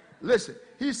 Listen,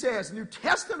 he says New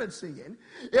Testament singing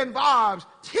involves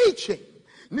teaching.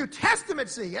 New Testament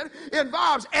singing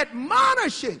involves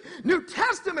admonishing. New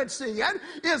Testament singing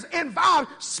involves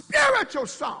spiritual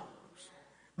songs.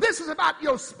 This is about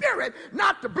your spirit,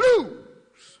 not the blues,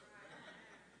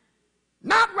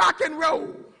 not rock and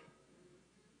roll,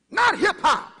 not hip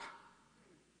hop.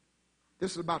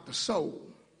 This is about the soul.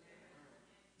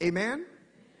 Amen?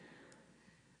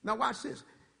 Now watch this.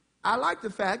 I like the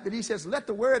fact that he says, let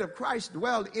the word of Christ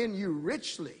dwell in you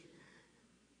richly.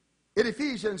 In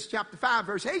Ephesians chapter 5,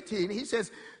 verse 18, he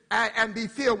says, and be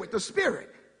filled with the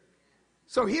Spirit.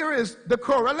 So here is the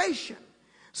correlation.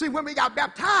 See, when we got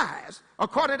baptized,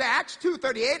 according to Acts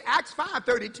 2:38, Acts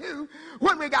 5:32,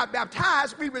 when we got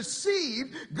baptized, we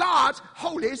received God's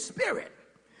Holy Spirit.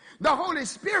 The Holy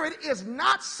Spirit is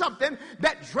not something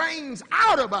that drains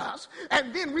out of us,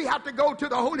 and then we have to go to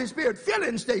the Holy Spirit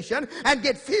filling station and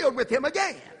get filled with him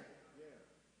again.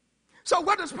 So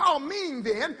what does Paul mean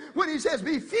then when he says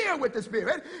be filled with the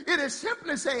Spirit? It is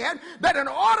simply saying that in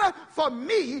order for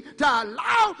me to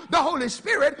allow the Holy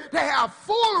Spirit to have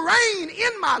full reign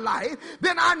in my life,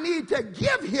 then I need to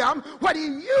give him what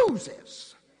he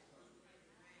uses.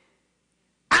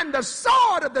 And the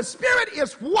sword of the Spirit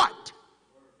is what?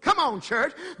 Come on,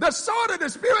 church. The sword of the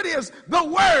Spirit is the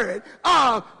Word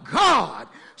of God.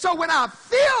 So when I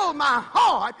fill my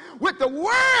heart with the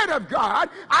Word of God,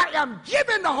 I am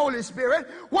giving the Holy Spirit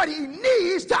what he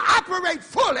needs to operate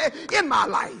fully in my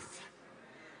life.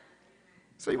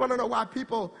 So you want to know why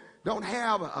people don't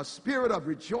have a spirit of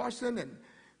rejoicing and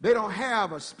they don't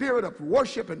have a spirit of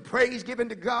worship and praise given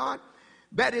to God?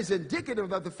 That is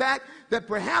indicative of the fact that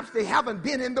perhaps they haven't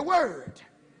been in the Word.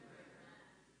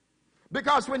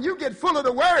 Because when you get full of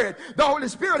the Word, the Holy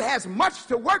Spirit has much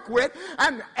to work with,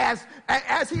 and as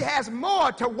he has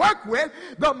more to work with,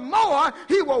 the more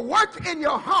he will work in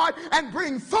your heart and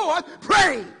bring forth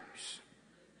praise.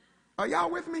 Are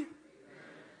y'all with me?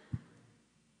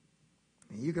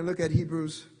 And you can look at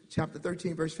Hebrews chapter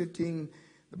 13, verse 15.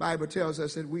 The Bible tells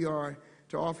us that we are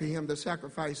to offer him the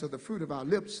sacrifice of the fruit of our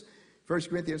lips. 1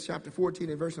 Corinthians chapter 14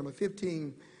 and verse number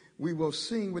 15, we will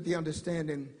sing with the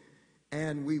understanding,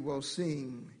 and we will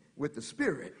sing with the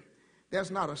Spirit.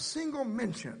 There's not a single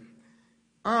mention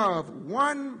of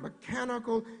one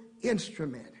mechanical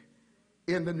instrument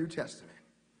in the New Testament.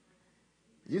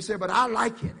 You say, but I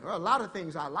like it. Well, a lot of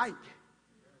things I like,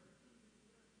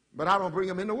 but I don't bring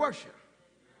them into worship.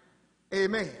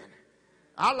 Amen.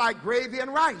 I like gravy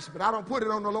and rice, but I don't put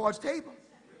it on the Lord's table.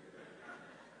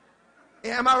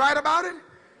 Am I right about it?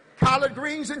 Collard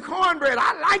greens and cornbread,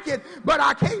 I like it, but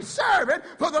I can't serve it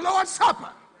for the Lord's Supper.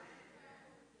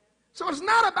 So it's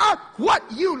not about what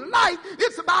you like,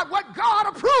 it's about what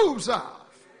God approves of.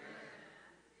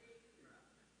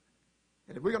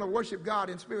 And if we're going to worship God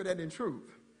in spirit and in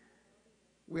truth,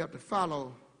 we have to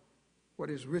follow what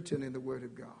is written in the Word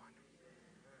of God.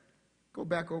 Go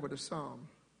back over to Psalm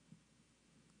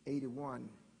 81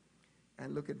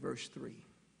 and look at verse 3.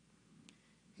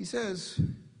 He says,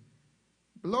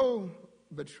 blow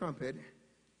the trumpet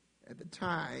at the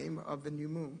time of the new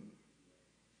moon,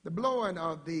 the blowing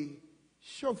of the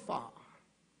shofar,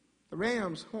 the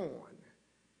ram's horn,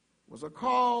 was a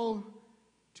call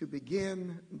to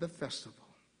begin the festival.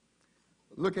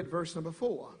 Look at verse number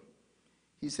 4.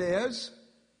 He says,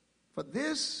 for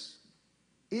this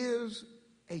is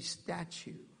a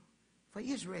statute for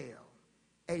Israel,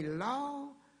 a law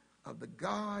of the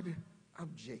God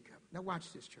of Jacob. Now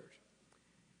watch this, church.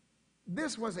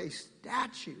 This was a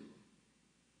statute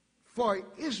for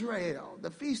Israel,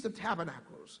 the Feast of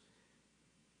Tabernacles.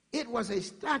 It was a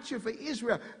statute for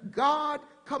Israel. God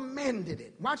commanded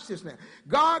it. Watch this now.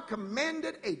 God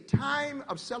commanded a time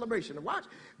of celebration. Watch.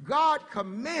 God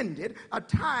commanded a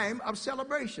time of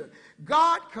celebration.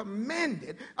 God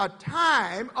commanded a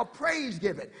time of praise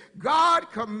giving.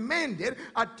 God commanded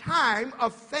a time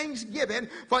of thanksgiving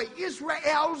for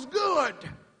Israel's good.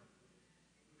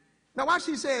 Now watch,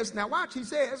 he says, watch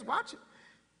it.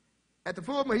 At the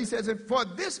full moon, he says, for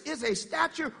this is a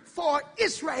statute for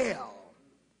Israel,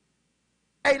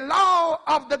 a law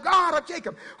of the God of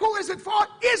Jacob. Who is it for?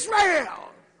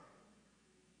 Israel.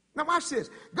 Now watch this.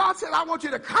 God said, I want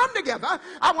you to come together.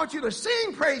 I want you to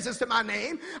sing praises to my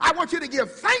name. I want you to give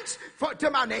thanks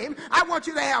to my name. I want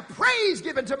you to have praise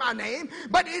given to my name.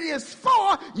 But it is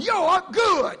for your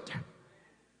good.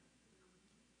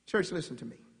 Church, listen to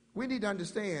me. We need to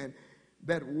understand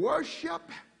that worship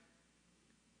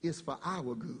is for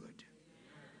our good.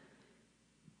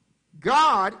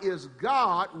 God is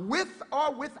God with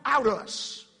or without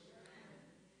us.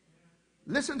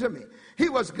 Listen to me. He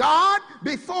was God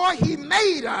before he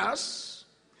made us,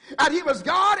 and he was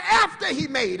God after he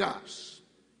made us.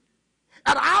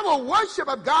 And our worship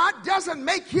of God doesn't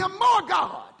make him more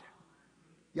God.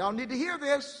 Y'all need to hear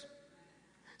this.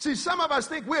 See, some of us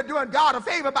think we're doing God a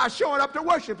favor by showing up to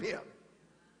worship him.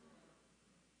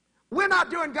 We're not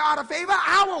doing God a favor.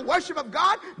 Our worship of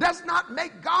God does not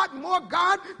make God,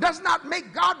 does not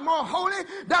make God more holy,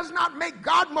 does not make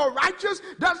God more righteous,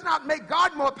 does not make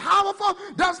God more powerful,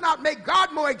 does not make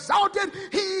God more exalted.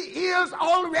 He is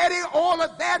already all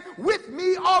of that with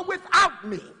me or without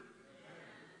me.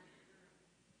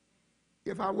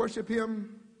 If I worship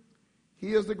him,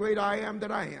 he is the great I am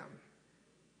that I am.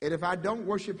 And if I don't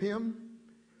worship him,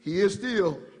 he is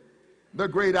still the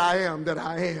great I am that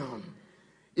I am.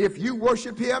 If you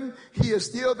worship him, he is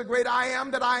still the great I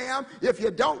am that I am. If you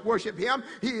don't worship him,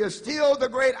 he is still the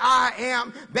great I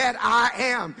am that I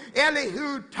am.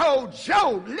 Elihu told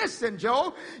Job, listen,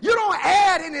 Job, you don't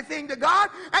add anything to God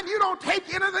and you don't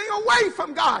take anything away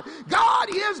from God. God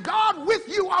is God with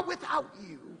you or without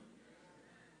you.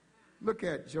 Look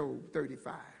at Job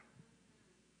 35.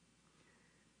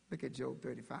 Look at Job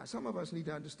 35. Some of us need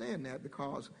to understand that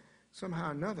because somehow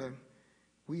or another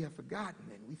we have forgotten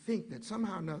it. We think that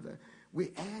somehow or another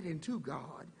we add into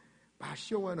God by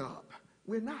showing up.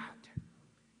 We're not.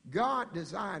 God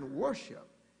designed worship.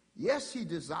 Yes, he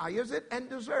desires it and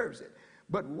deserves it.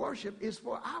 But worship is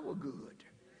for our good.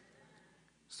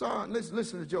 So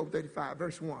listen to Job 35,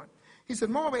 verse 1. He said,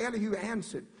 moreover, Elihu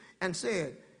answered and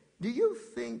said, do you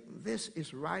think this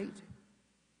is right?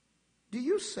 Do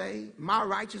you say my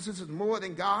righteousness is more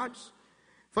than God's?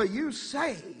 For you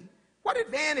say, what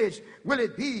advantage will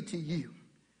it be to you?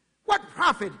 What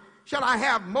profit shall I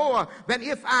have more than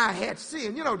if I had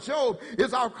sinned? You know, Job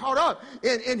is all caught up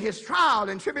in his trial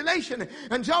and tribulation.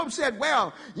 And Job said,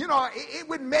 well, you know, it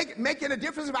wouldn't make any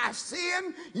difference if I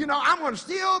sin. You know, I'm going to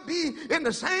still be in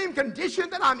the same condition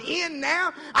that I'm in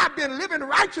now. I've been living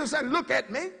righteous and look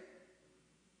at me.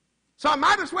 So I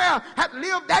might as well have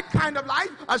lived that kind of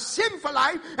life, a sinful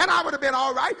life, and I would have been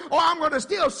all right, or I'm going to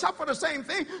still suffer the same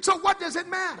thing. So what does it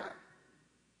matter?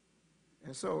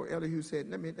 And so Elihu said,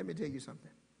 let me tell you something.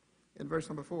 In verse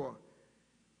number 4,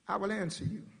 I will answer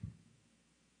you.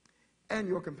 and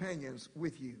your companions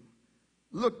with you.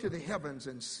 Look to the heavens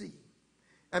and see,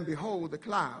 and behold the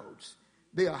clouds.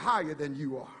 They are higher than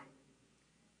you are.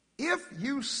 If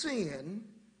you sin,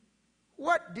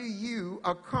 what do you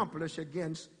accomplish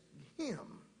against him?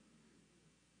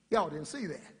 Y'all didn't see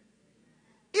that.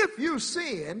 If you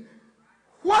sin,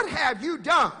 what have you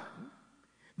done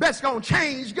that's going to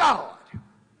change God?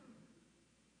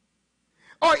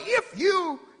 Or if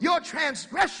your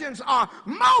transgressions are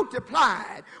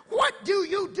multiplied, what do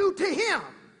you do to him?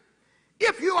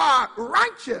 If you are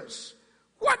righteous,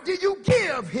 what do you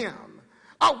give him?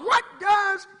 Or what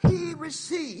does he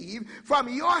receive from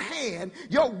your hand?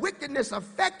 Your wickedness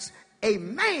affects a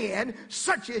man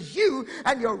such as you,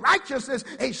 and your righteousness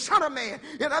a son of man.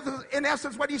 In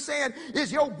essence, what he's saying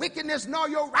is your wickedness nor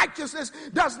your righteousness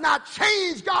does not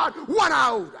change God one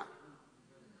iota.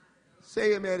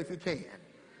 Say amen if you can.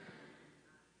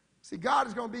 See, God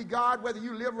is going to be God whether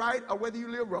you live right or whether you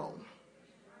live wrong.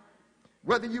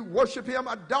 Whether you worship him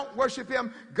or don't worship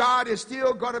him, God is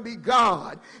still going to be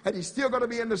God. And he's still going to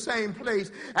be in the same place,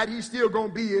 and he's still going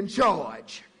to be in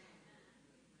charge.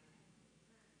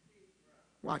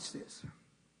 Watch this.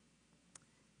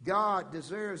 God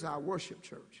deserves our worship,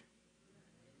 church.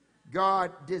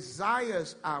 God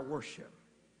desires our worship.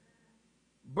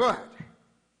 But,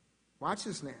 watch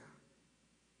this now.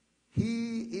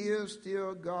 He is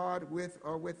still God with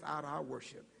or without our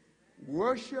worship.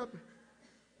 Worship.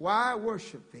 Why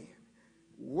worship then?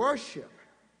 Worship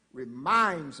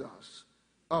reminds us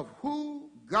of who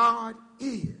God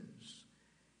is.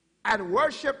 And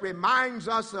worship reminds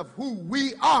us of who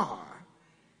we are.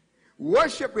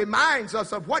 Worship reminds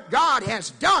us of what God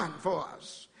has done for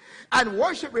us. And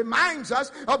worship reminds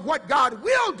us of what God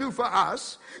will do for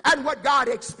us and what God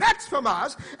expects from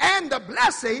us and the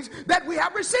blessings that we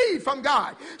have received from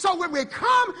God. So when we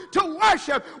come to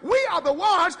worship, we are the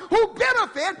ones who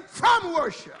benefit from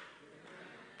worship.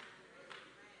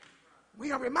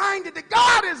 We are reminded that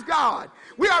God is God.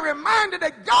 We are reminded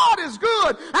that God is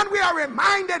good. And we are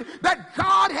reminded that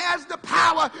God has the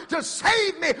power to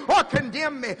save me or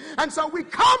condemn me. And so we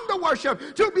come to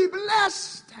worship to be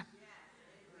blessed.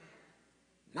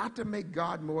 Not to make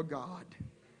God more God.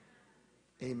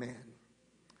 Amen.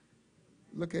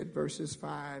 Look at verses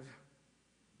 5a,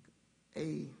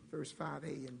 verse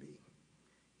 5a and b.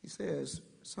 He says,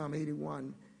 Psalm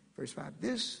 81, verse 5,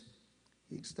 this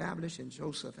he established in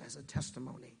Joseph as a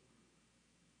testimony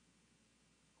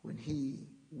when he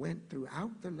went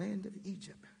throughout the land of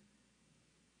Egypt.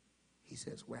 He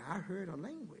says, where I heard a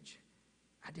language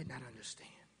I did not understand.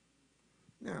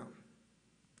 Now,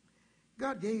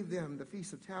 God gave them the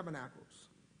Feast of Tabernacles,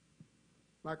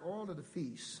 like all of the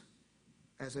feasts,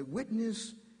 as a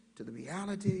witness to the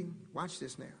reality, watch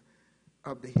this now,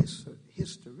 of the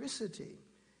historicity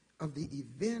of the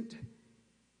event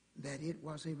that it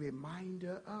was a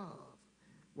reminder of.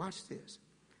 Watch this.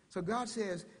 So God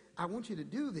says, I want you to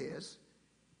do this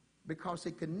because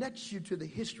it connects you to the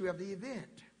history of the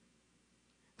event.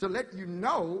 To let you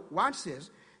know, watch this,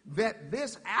 that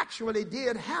this actually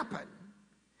did happen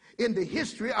in the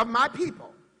history of my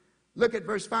people. Look at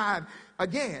verse 5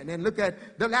 again and look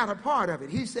at the latter part of it.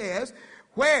 He says,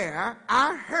 where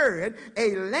I heard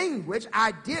a language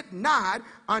I did not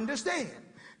understand.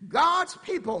 God's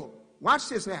people, watch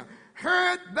this now,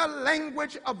 heard the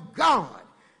language of God.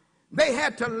 They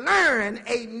had to learn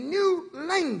a new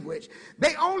language.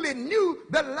 They only knew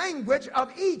the language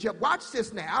of Egypt. Watch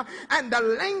this now. And the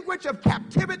language of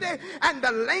captivity and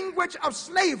the language of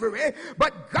slavery.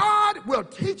 But God will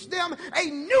teach them a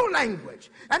new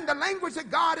language. And the language that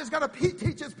God is going to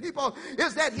teach his people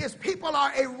is that his people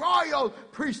are a royal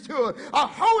priesthood, a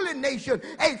holy nation,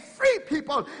 a free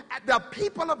people, the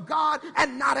people of God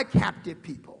and not a captive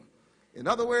people. In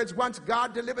other words, once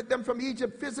God delivered them from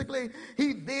Egypt physically,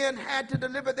 he then had to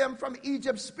deliver them from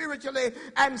Egypt spiritually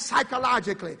and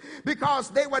psychologically, because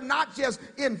they were not just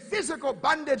in physical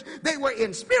bondage, they were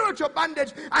in spiritual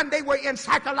bondage and they were in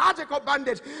psychological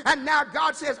bondage. And now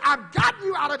God says, I've gotten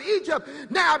you out of Egypt.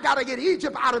 Now I've got to get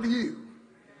Egypt out of you.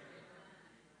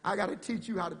 I got to teach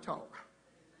you how to talk.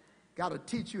 Got to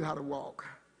teach you how to walk.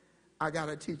 I got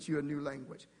to teach you a new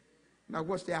language. Now,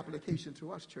 what's the application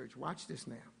to us, church? Watch this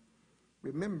now.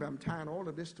 Remember, I'm tying all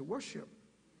of this to worship.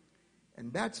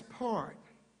 And that's part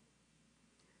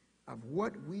of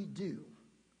what we do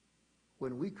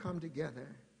when we come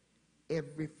together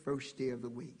every first day of the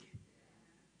week.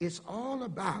 It's all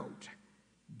about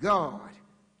God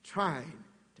trying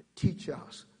to teach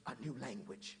us a new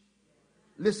language.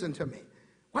 Listen to me.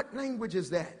 What language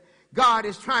is that? God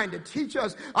is trying to teach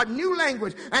us a new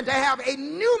language and to have a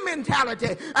new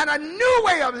mentality and a new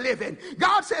way of living.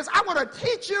 God says, I want to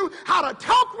teach you how to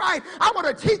talk right. I want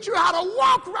to teach you how to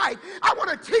walk right. I want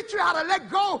to teach you how to let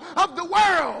go of the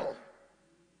world.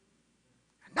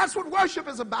 That's what worship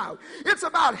is about. It's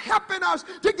about helping us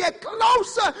to get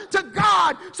closer to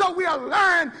God so we'll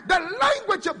learn the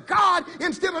language of God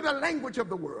instead of the language of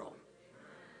the world.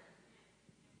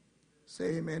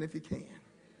 Say amen if you can.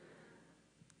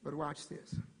 But watch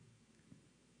this.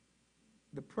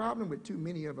 The problem with too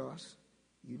many of us,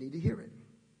 you need to hear it,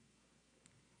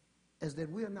 is that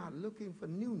we're not looking for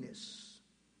newness.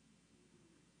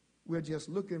 We're just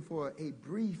looking for a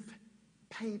brief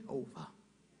paint over.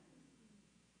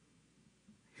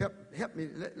 Help me.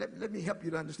 Let me help you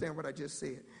to understand what I just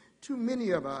said. Too many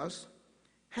of us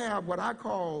have what I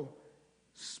call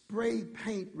spray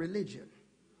paint religion.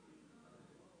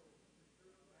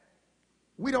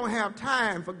 We don't have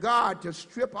time for God to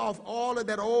strip off all of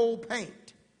that old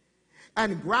paint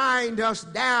and grind us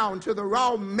down to the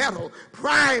raw metal,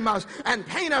 prime us, and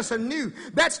paint us anew.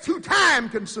 That's too time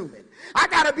consuming. I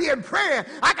got to be in prayer.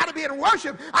 I got to be in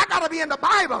worship. I got to be in the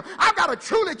Bible. I've got to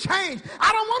truly change.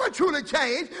 I don't want to truly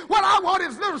change. What I want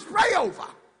is a little spray over.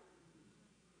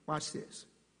 Watch this.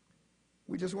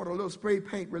 We just want a little spray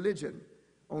paint religion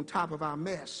on top of our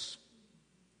mess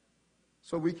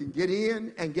so we can get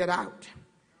in and get out.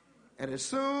 And as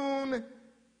soon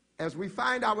as we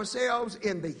find ourselves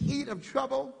in the heat of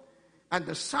trouble and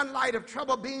the sunlight of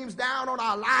trouble beams down on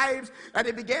our lives and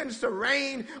it begins to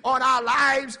rain on our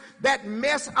lives, that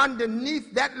mess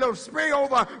underneath that little spray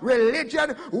over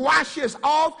religion washes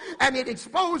off and it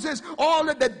exposes all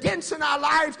of the dents in our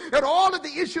lives and all of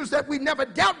the issues that we never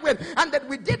dealt with and that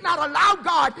we did not allow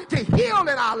God to heal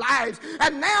in our lives.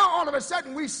 And now all of a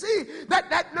sudden we see that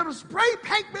that little spray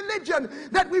paint religion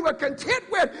that we were content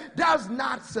with does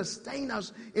not sustain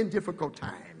us in difficult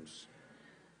times.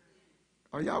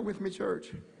 Are y'all with me,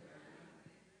 church?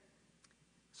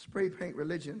 Spray paint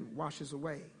religion washes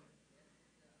away.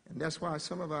 And that's why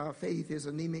some of our faith is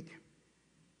anemic.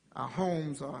 Our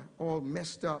homes are all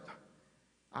messed up.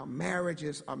 Our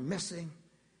marriages are messy.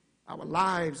 Our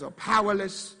lives are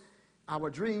powerless. Our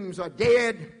dreams are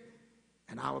dead.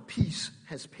 And our peace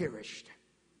has perished.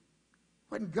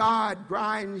 When God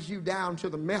grinds you down to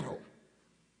the metal,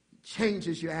 He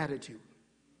changes your attitude.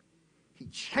 He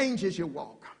changes your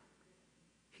walk.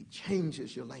 He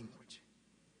changes your language.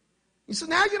 You see,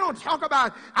 now you don't talk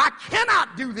about, I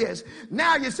cannot do this.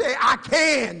 Now you say, I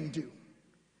can do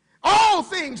all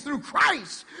things through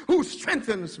Christ who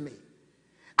strengthens me.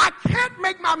 I can't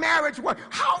make my marriage work.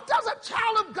 How does a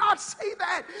child of God say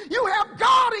that? You have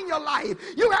God in your life.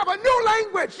 You have a new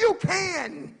language. You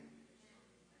can.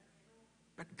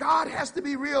 But God has to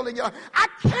be real in your life. I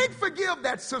can't forgive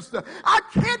that sister. I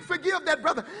can't forgive that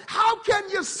brother. How can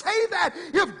you say that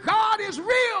if God is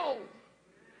real?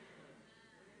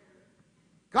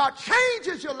 God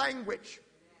changes your language,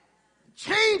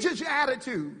 changes your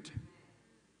attitude,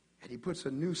 and He puts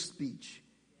a new speech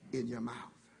in your mouth.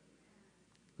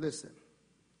 Listen,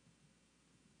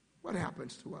 what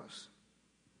happens to us?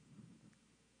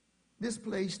 This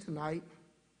place tonight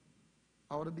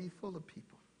ought to be full of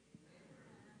people.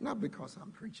 Not because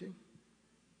I'm preaching,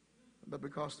 but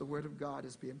because the Word of God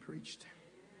is being preached.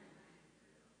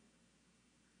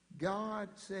 God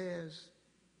says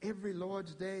every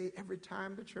Lord's Day, every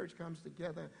time the church comes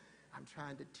together, I'm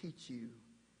trying to teach you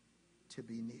to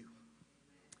be new.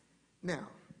 Now,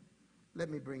 let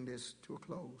me bring this to a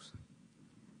close.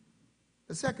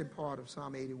 The second part of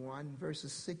Psalm 81,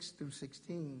 verses 6 through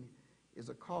 16, is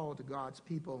a call to God's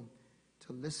people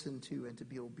to listen to and to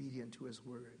be obedient to His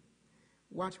Word.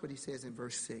 Watch what he says in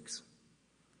verse 6.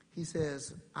 He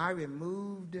says, I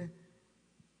removed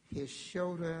His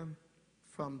shoulder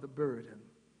from the burden.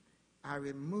 I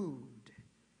removed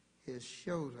His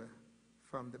shoulder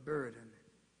from the burden.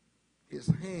 His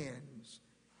hands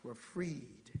were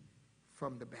freed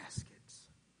from the baskets.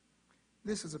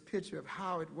 This is a picture of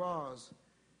how it was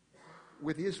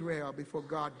with Israel before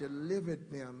God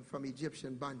delivered them from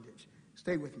Egyptian bondage.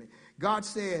 Stay with me. God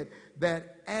said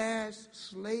that as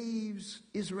slaves,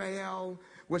 Israel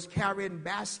was carrying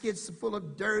baskets full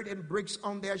of dirt and bricks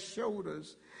on their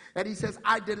shoulders. And he says,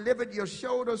 I delivered your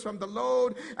shoulders from the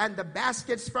load and the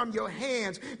baskets from your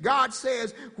hands. God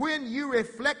says, when you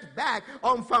reflect back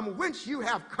on from whence you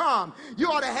have come, you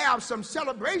ought to have some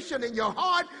celebration in your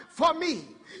heart for me.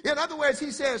 In other words,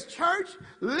 he says, church,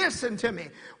 listen to me.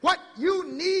 What you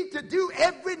need to do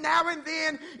every now and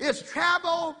then is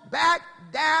travel back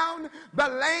down the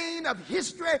lane of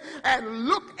history and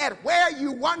look at where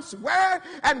you once were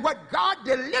and what God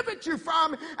delivered you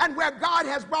from and where God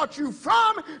has brought you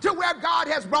from to where God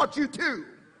has brought you to.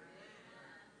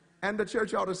 And the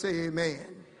church ought to say amen.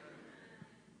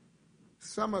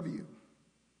 Some of you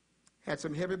had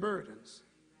some heavy burdens.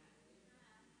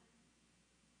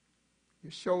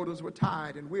 Your shoulders were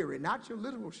tired and weary, not your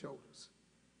literal shoulders,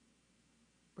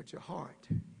 but your heart.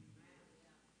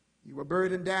 You were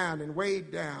burdened down and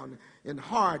weighed down in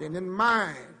heart and in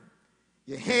mind.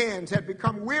 Your hands had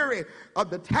become weary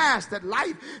of the task that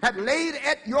life had laid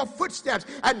at your footsteps,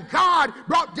 and God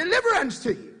brought deliverance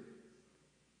to you.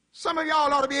 Some of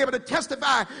y'all ought to be able to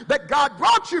testify that God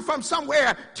brought you from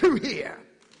somewhere to here.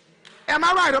 Am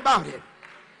I right about it?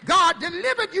 God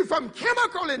delivered you from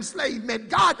chemical enslavement.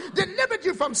 God delivered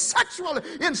you from sexual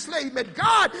enslavement.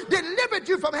 God delivered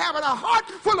you from having a heart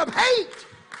full of hate.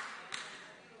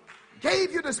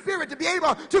 Gave you the spirit to be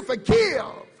able to forgive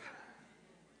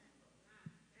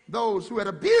those who had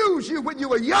abused you when you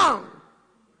were young.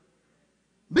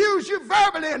 Abused you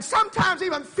verbally and sometimes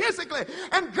even physically.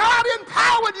 And God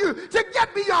empowered you to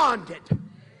get beyond it.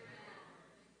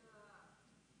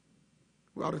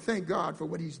 We ought to thank God for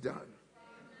what he's done.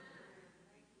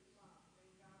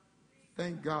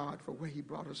 Thank God for where he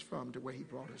brought us from to where he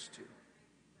brought us to.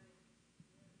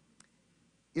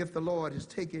 If the Lord has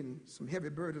taken some heavy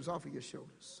burdens off of your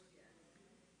shoulders,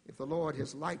 if the Lord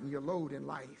has lightened your load in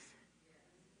life,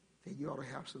 then you ought to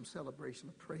have some celebration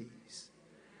of praise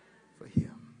for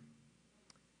him.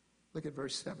 Look at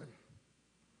verse 7.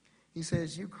 He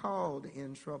says, you called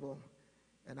in trouble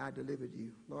and I delivered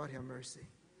you. Lord, have mercy.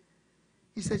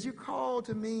 He says, you called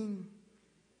to me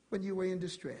when you were in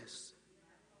distress,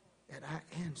 and I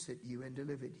answered you and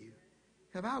delivered you.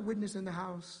 Have I a witness in the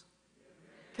house?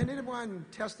 Can anyone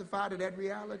testify to that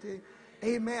reality?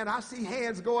 Amen. I see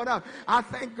hands going up. I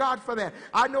thank God for that.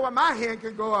 I know where my hand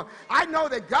can go up. I know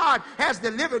that God has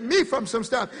delivered me from some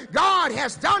stuff. God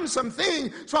has done some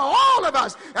things for all of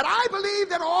us. And I believe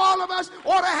that all of us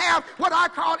ought to have what I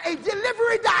call a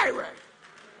delivery diary.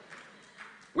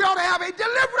 We ought to have a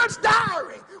deliverance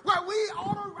diary where we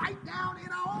ought to write down in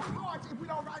our own hearts, if we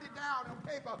don't write it down on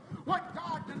paper, what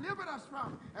God delivered us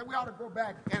from. And we ought to go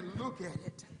back and look at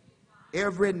it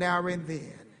every now and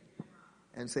then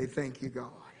and say, thank you, God.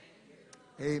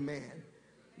 Amen.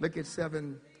 Look at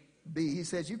 7b. He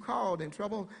says, you called in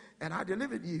trouble and I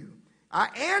delivered you. I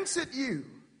answered you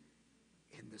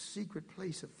in the secret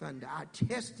place of thunder. I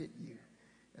tested you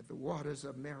at the waters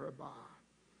of Meribah.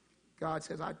 God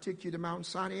says, I took you to Mount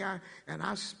Sinai and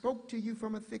I spoke to you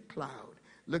from a thick cloud.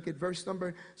 Look at verse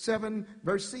number 7,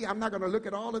 verse C. I'm not going to look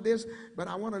at all of this, but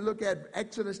I want to look at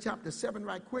Exodus chapter 7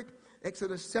 right quick.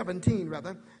 Exodus 17,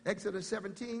 rather. Exodus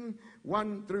 17,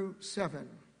 1 through 7.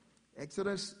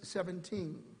 Exodus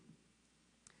 17,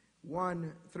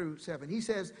 1 through 7. He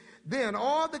says, then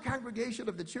all the congregation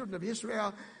of the children of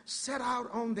Israel set out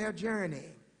on their journey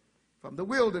from the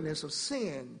wilderness of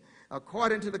Sin,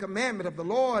 according to the commandment of the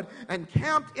Lord, and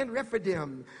camped in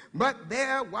Rephidim. But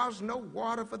there was no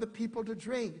water for the people to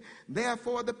drink.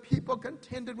 Therefore the people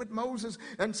contended with Moses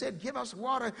and said, give us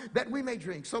water that we may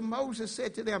drink. So Moses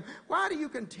said to them, why do you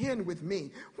contend with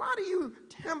me? Why do you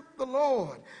tempt the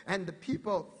Lord? And the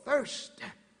people thirst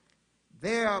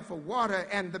there for water.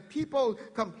 And the people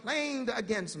complained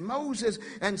against Moses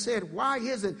and said, why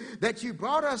is it that you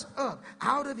brought us up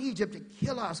out of Egypt to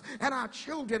kill us and our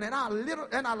children and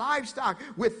our livestock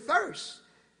with thirst?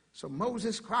 So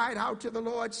Moses cried out to the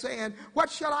Lord, saying,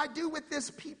 what shall I do with this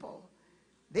people?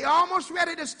 They're almost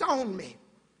ready to stone me.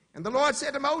 And the Lord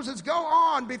said to Moses, go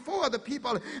on before the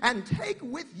people and take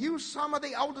with you some of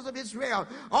the elders of Israel.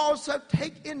 Also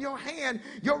take in your hand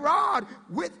your rod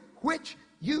with which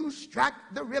you struck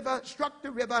the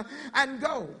river, and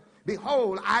go.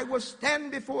 Behold, I will stand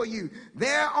before you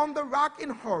there on the rock in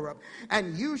Horeb,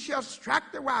 and you shall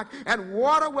strike the rock, and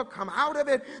water will come out of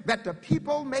it, that the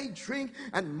people may drink.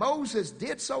 And Moses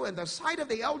did so in the sight of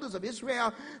the elders of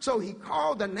Israel. So he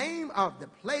called the name of the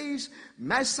place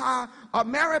Massah or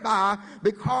Meribah,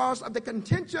 because of the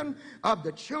contention of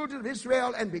the children of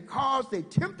Israel, and because they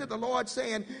tempted the Lord,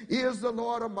 saying, is the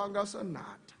Lord among us or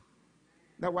not?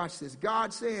 Now watch this.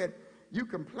 God said, you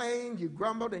complained, you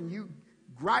grumbled, and you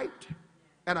griped,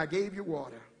 and I gave you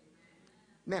water.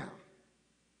 Now,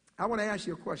 I want to ask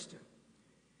you a question.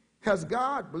 Has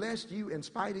God blessed you in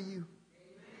spite of you?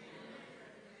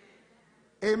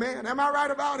 Amen. Am I right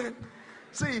about it?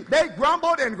 See, they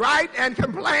grumbled and griped and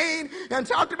complained and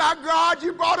talked about, God,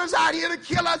 you brought us out here to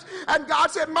kill us. And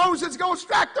God said, Moses, go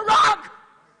strike the rock.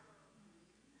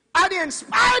 And in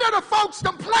spite of the folks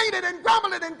complaining and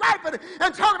grumbling and griping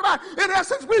and talking about, in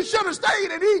essence, we should have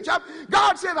stayed in Egypt,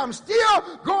 God said, I'm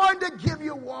still going to give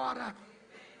you water.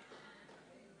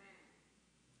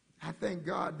 I thank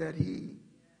God that he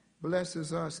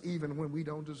blesses us even when we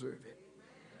don't deserve it.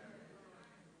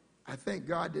 I thank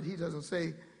God that he doesn't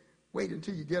say, wait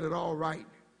until you get it all right,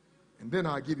 and then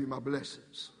I'll give you my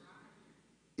blessings.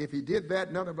 If he did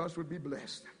that, none of us would be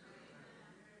blessed.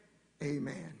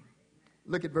 Amen.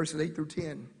 Look at verses 8 through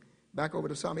 10. Back over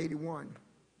to Psalm 81.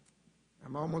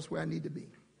 I'm almost where I need to be.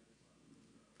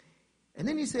 And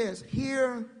then he says,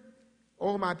 hear,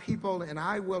 O my people, and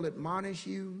I will admonish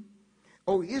you.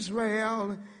 O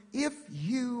Israel, if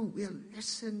you will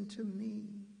listen to me,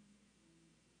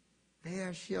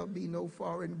 there shall be no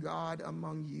foreign god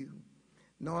among you,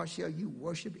 nor shall you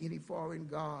worship any foreign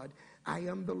god. I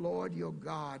am the Lord your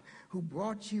God, who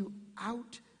brought you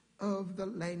out of the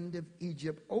land of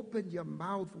Egypt. Open your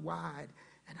mouth wide,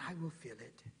 and I will fill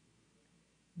it.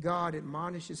 God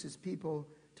admonishes his people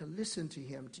to listen to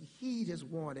him, to heed his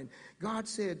warning. God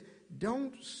said,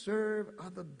 don't serve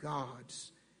other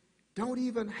gods. Don't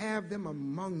even have them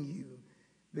among you,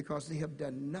 because they have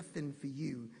done nothing for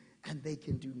you, and they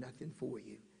can do nothing for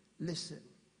you. Listen,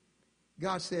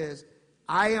 God says,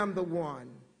 I am the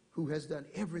one who has done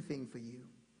everything for you.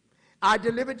 I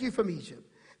delivered you from Egypt.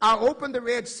 I opened the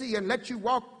Red Sea and let you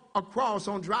walk across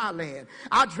on dry land.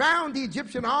 I drowned the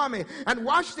Egyptian army and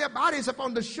washed their bodies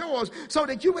upon the shores so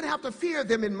that you wouldn't have to fear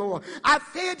them anymore. I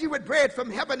fed you with bread from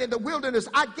heaven in the wilderness.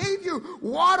 I gave you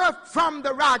water from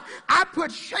the rock. I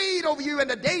put shade over you in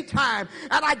the daytime,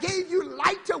 and I gave you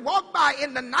light to walk by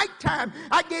in the nighttime.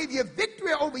 I gave you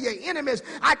victory over your enemies.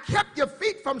 I kept your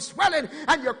feet from swelling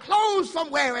and your clothes from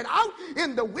wearing out.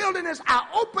 In the wilderness, I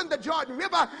opened the Jordan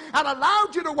River and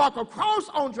allowed you to walk across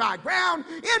on dry ground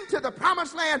into the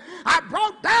promised land. I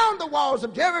brought down the walls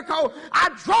of Jericho. I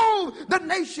drove the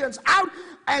nations out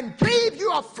and gave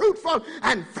you a fruitful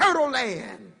and fertile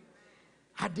land.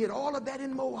 I did all of that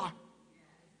and more.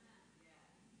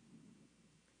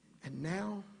 And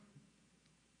now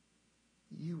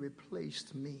you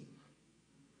replaced me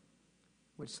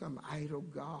with some idol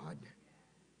god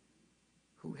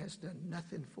who has done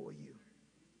nothing for you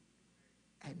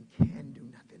and can do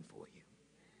nothing for you.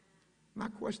 My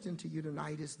question to you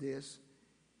tonight is this.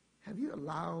 Have you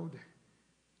allowed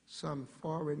some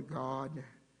foreign god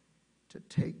to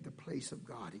take the place of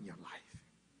God in your life?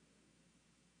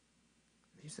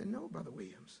 You said, no, Brother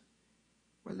Williams.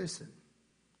 Well, listen,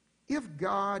 if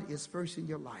God is first in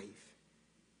your life,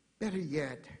 better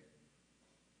yet,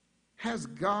 has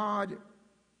God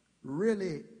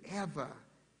really ever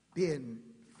been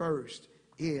first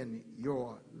in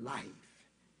your life?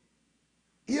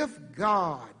 If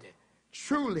God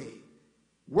truly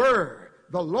were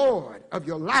the Lord of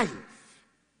your life,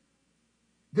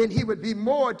 then he would be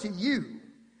more to you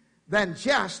than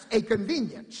just a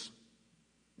convenience.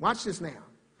 Watch this now.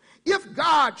 If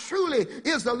God truly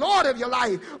is the Lord of your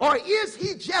life, or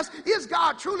is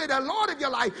God truly the Lord of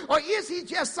your life, or is he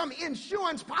just some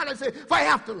insurance policy for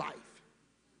afterlife?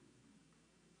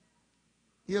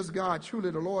 Is God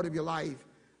truly the Lord of your life,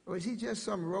 or is he just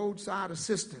some roadside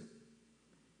assistant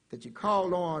that you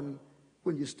call on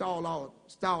when you stall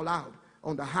out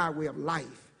on the highway of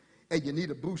life and you need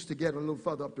a boost to get a little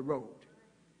further up the road?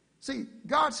 See,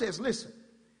 God says, listen,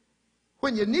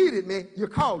 when you needed me, you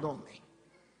called on me.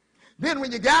 Then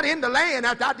when you got in the land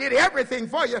after I did everything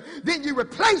for you, then you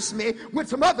replaced me with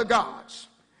some other gods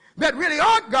that really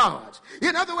aren't gods.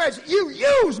 In other words, you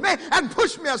used me and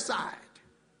pushed me aside.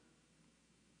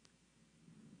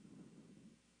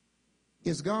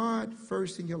 Is God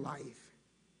first in your life?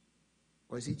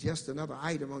 Or is he just another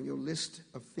item on your list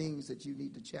of things that you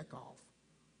need to check off?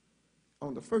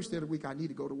 On the first day of the week, I need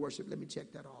to go to worship. Let me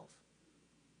check that off.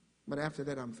 But after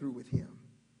that, I'm through with him.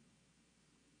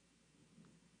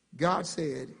 God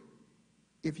said,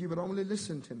 if you would only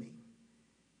listen to me,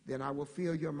 then I will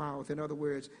fill your mouth. In other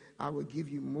words, I will give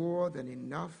you more than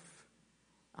enough.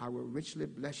 I will richly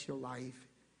bless your life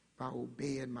by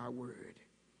obeying my word.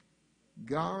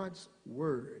 God's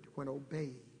word, when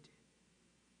obeyed,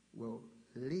 will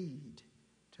lead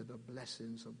to the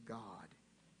blessings of God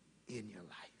in your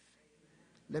life.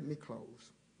 Let me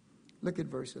close. Look at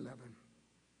verse 11.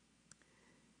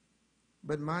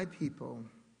 But my people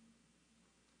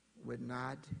would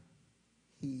not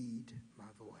heed my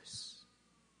voice,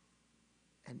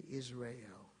 and Israel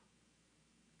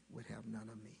would have none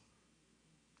of me.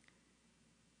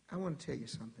 I want to tell you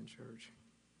something, church.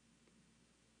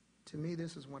 To me,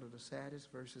 this is one of the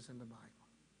saddest verses in the Bible.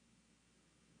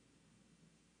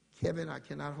 Kevin, I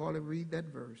cannot hardly read that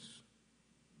verse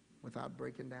without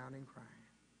breaking down and crying.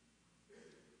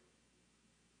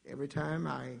 Every time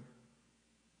I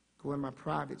go in my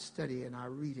private study and I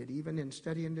read it, even in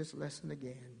studying this lesson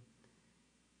again,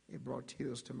 it brought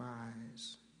tears to my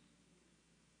eyes.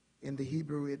 In the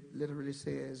Hebrew, it literally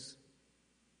says,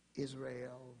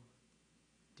 Israel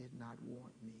did not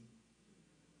want me.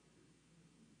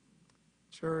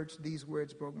 Church, these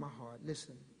words broke my heart.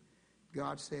 Listen,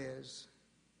 God says,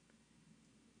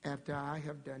 after I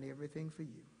have done everything for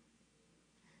you,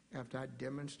 after I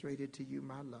demonstrated to you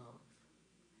my love,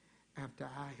 after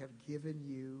I have given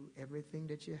you everything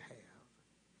that you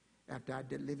have, after I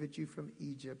delivered you from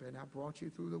Egypt and I brought you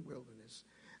through the wilderness,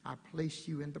 I placed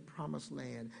you in the promised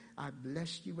land. I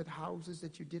blessed you with houses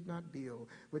that you did not build,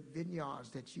 with vineyards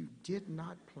that you did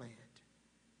not plant.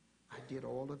 I did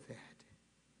all of that,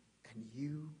 and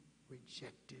you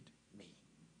rejected me.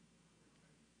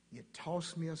 You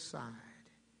tossed me aside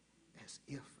as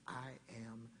if I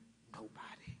am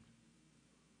nobody.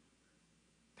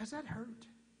 Does that hurt?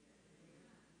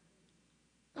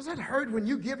 Does that hurt when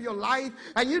you give your life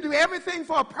and you do everything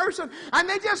for a person and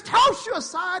they just toss you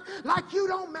aside like you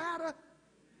don't matter?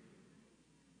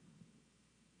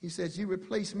 He says, you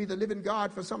replace me, the living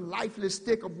God, for some lifeless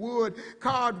stick of wood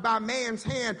carved by man's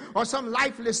hand, or some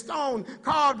lifeless stone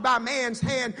carved by man's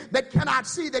hand that cannot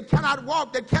see, that cannot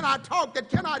walk, that cannot talk, that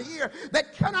cannot hear,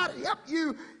 that cannot help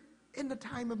you in the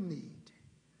time of need.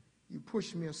 You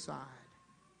push me aside,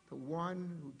 the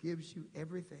one who gives you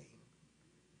everything,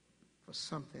 for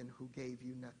something who gave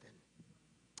you nothing.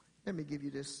 Let me give you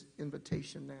this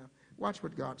invitation now. Watch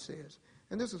what God says.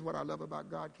 And this is what I love about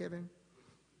God, Kevin.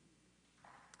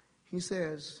 He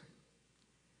says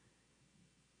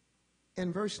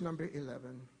in verse number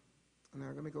 11, and now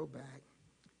let me go back,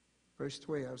 verse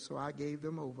 12, so I gave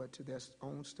them over to their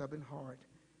own stubborn heart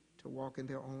to walk in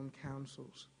their own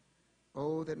counsels.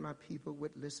 Oh, that my people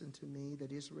would listen to me,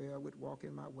 that Israel would walk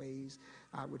in my ways.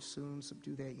 I would soon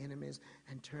subdue their enemies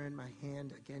and turn my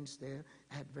hand against their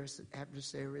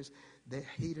adversaries. The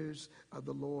haters of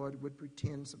the Lord would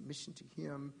pretend submission to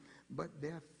him, but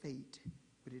their fate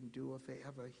would endure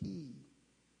forever. He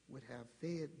would have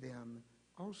fed them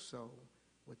also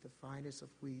with the finest of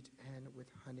wheat and with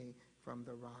honey from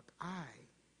the rock. I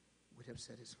would have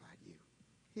satisfied you.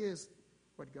 Here's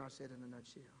what God said in a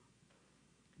nutshell.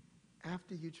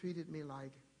 After you treated me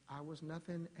like I was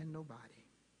nothing and nobody,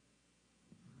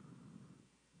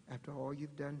 after all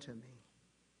you've done to me,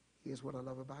 here's what I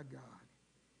love about God.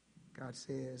 God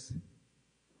says,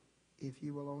 if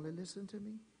you will only listen to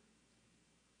me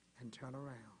and turn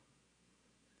around,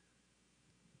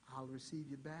 I'll receive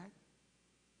you back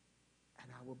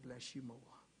and I will bless you more.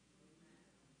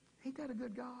 Ain't that a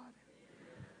good God?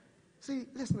 See,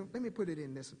 listen, let me put it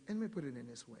in this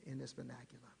way, in this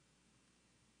vernacular.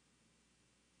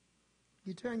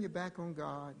 You turn your back on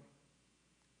God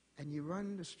and you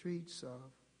run the streets of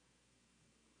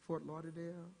Fort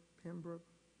Lauderdale, Pembroke,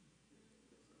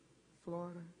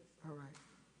 Florida. All right.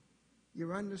 You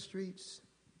run the streets.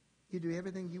 You do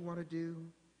everything you want to do.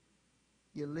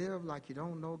 You live like you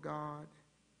don't know God.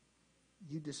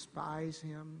 You despise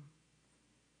him.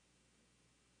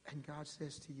 And God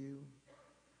says to you,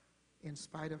 in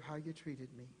spite of how you treated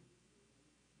me,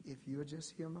 if you'll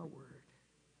just hear my word,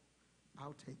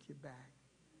 I'll take you back.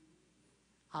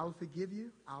 I'll forgive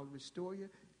you. I'll restore you.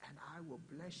 And I will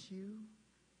bless you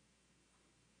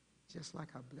just like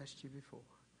I blessed you before.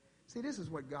 See, this is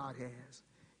what God has.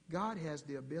 God has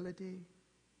the ability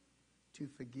to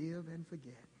forgive and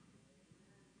forget.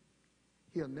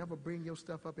 He'll never bring your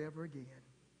stuff up ever again.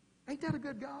 Ain't that a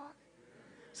good God?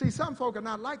 See, some folk are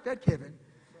not like that, Kevin.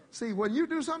 See, when you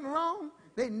do something wrong,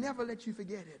 they never let you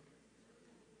forget it.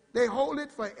 They hold it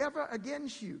forever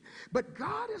against you. But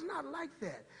God is not like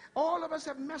that. All of us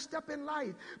have messed up in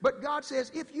life. But God says,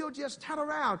 if you'll just turn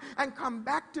around and come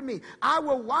back to me, I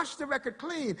will wash the record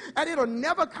clean, and it'll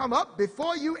never come up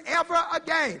before you ever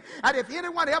again. And if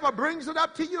anyone ever brings it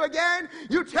up to you again,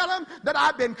 you tell them that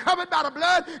I've been covered by the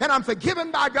blood and I'm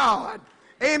forgiven by God.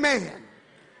 Amen.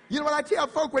 You know what I tell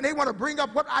folk when they want to bring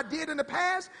up what I did in the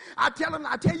past? I tell them,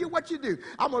 I tell you what you do.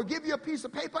 I'm going to give you a piece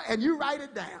of paper and you write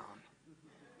it down.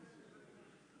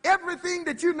 Everything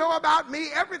that you know about me,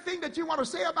 everything that you want to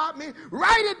say about me,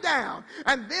 write it down.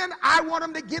 And then I want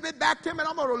them to give it back to me, and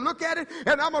I'm going to look at it,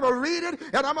 and I'm going to read it,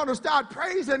 and I'm going to start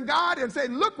praising God and say,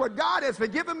 look what God has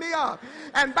forgiven me of.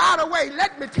 And by the way,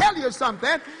 let me tell you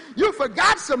something. You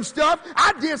forgot some stuff.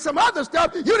 I did some other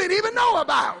stuff you didn't even know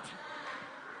about.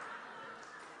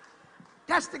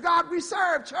 That's the God we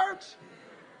serve, church.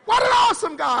 What an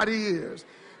awesome God he is.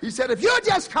 He said, if you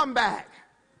just come back,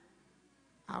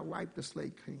 I'll wipe the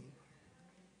slate clean.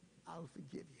 I'll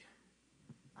forgive you.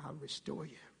 I'll restore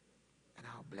you. And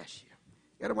I'll bless you.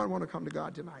 Anyone want to come to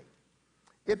God tonight?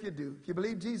 If you do, if you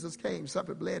believe Jesus came,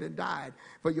 suffered, bled, and died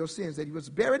for your sins, that he was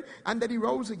buried, and that he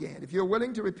rose again, if you're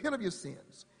willing to repent of your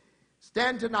sins,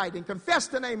 stand tonight and confess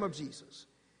the name of Jesus.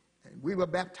 And we will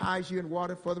baptize you in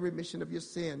water for the remission of your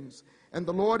sins. And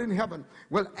the Lord in heaven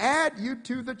will add you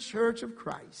to the church of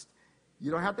Christ.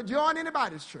 You don't have to join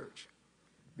anybody's church.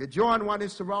 If you join one,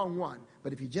 it's the wrong one.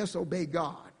 But if you just obey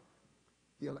God,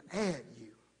 he'll add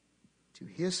you to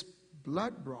his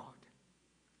blood-brought,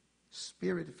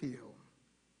 spirit-filled,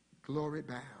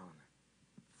 glory-bound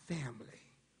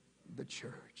family, the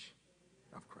church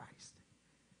of Christ.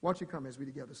 Won't you come as we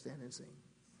together stand and sing?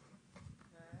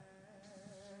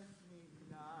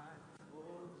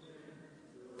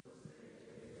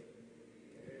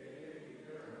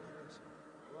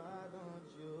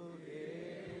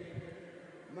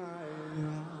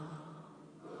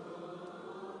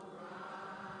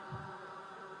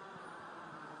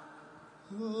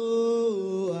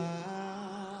 Oh,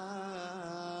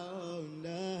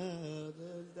 now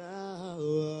that thou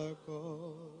art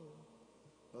called,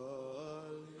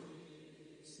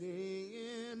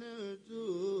 singing a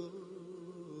tune,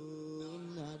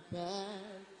 not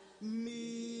pass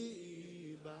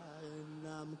me by, and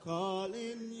I'm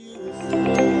calling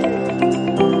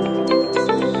you.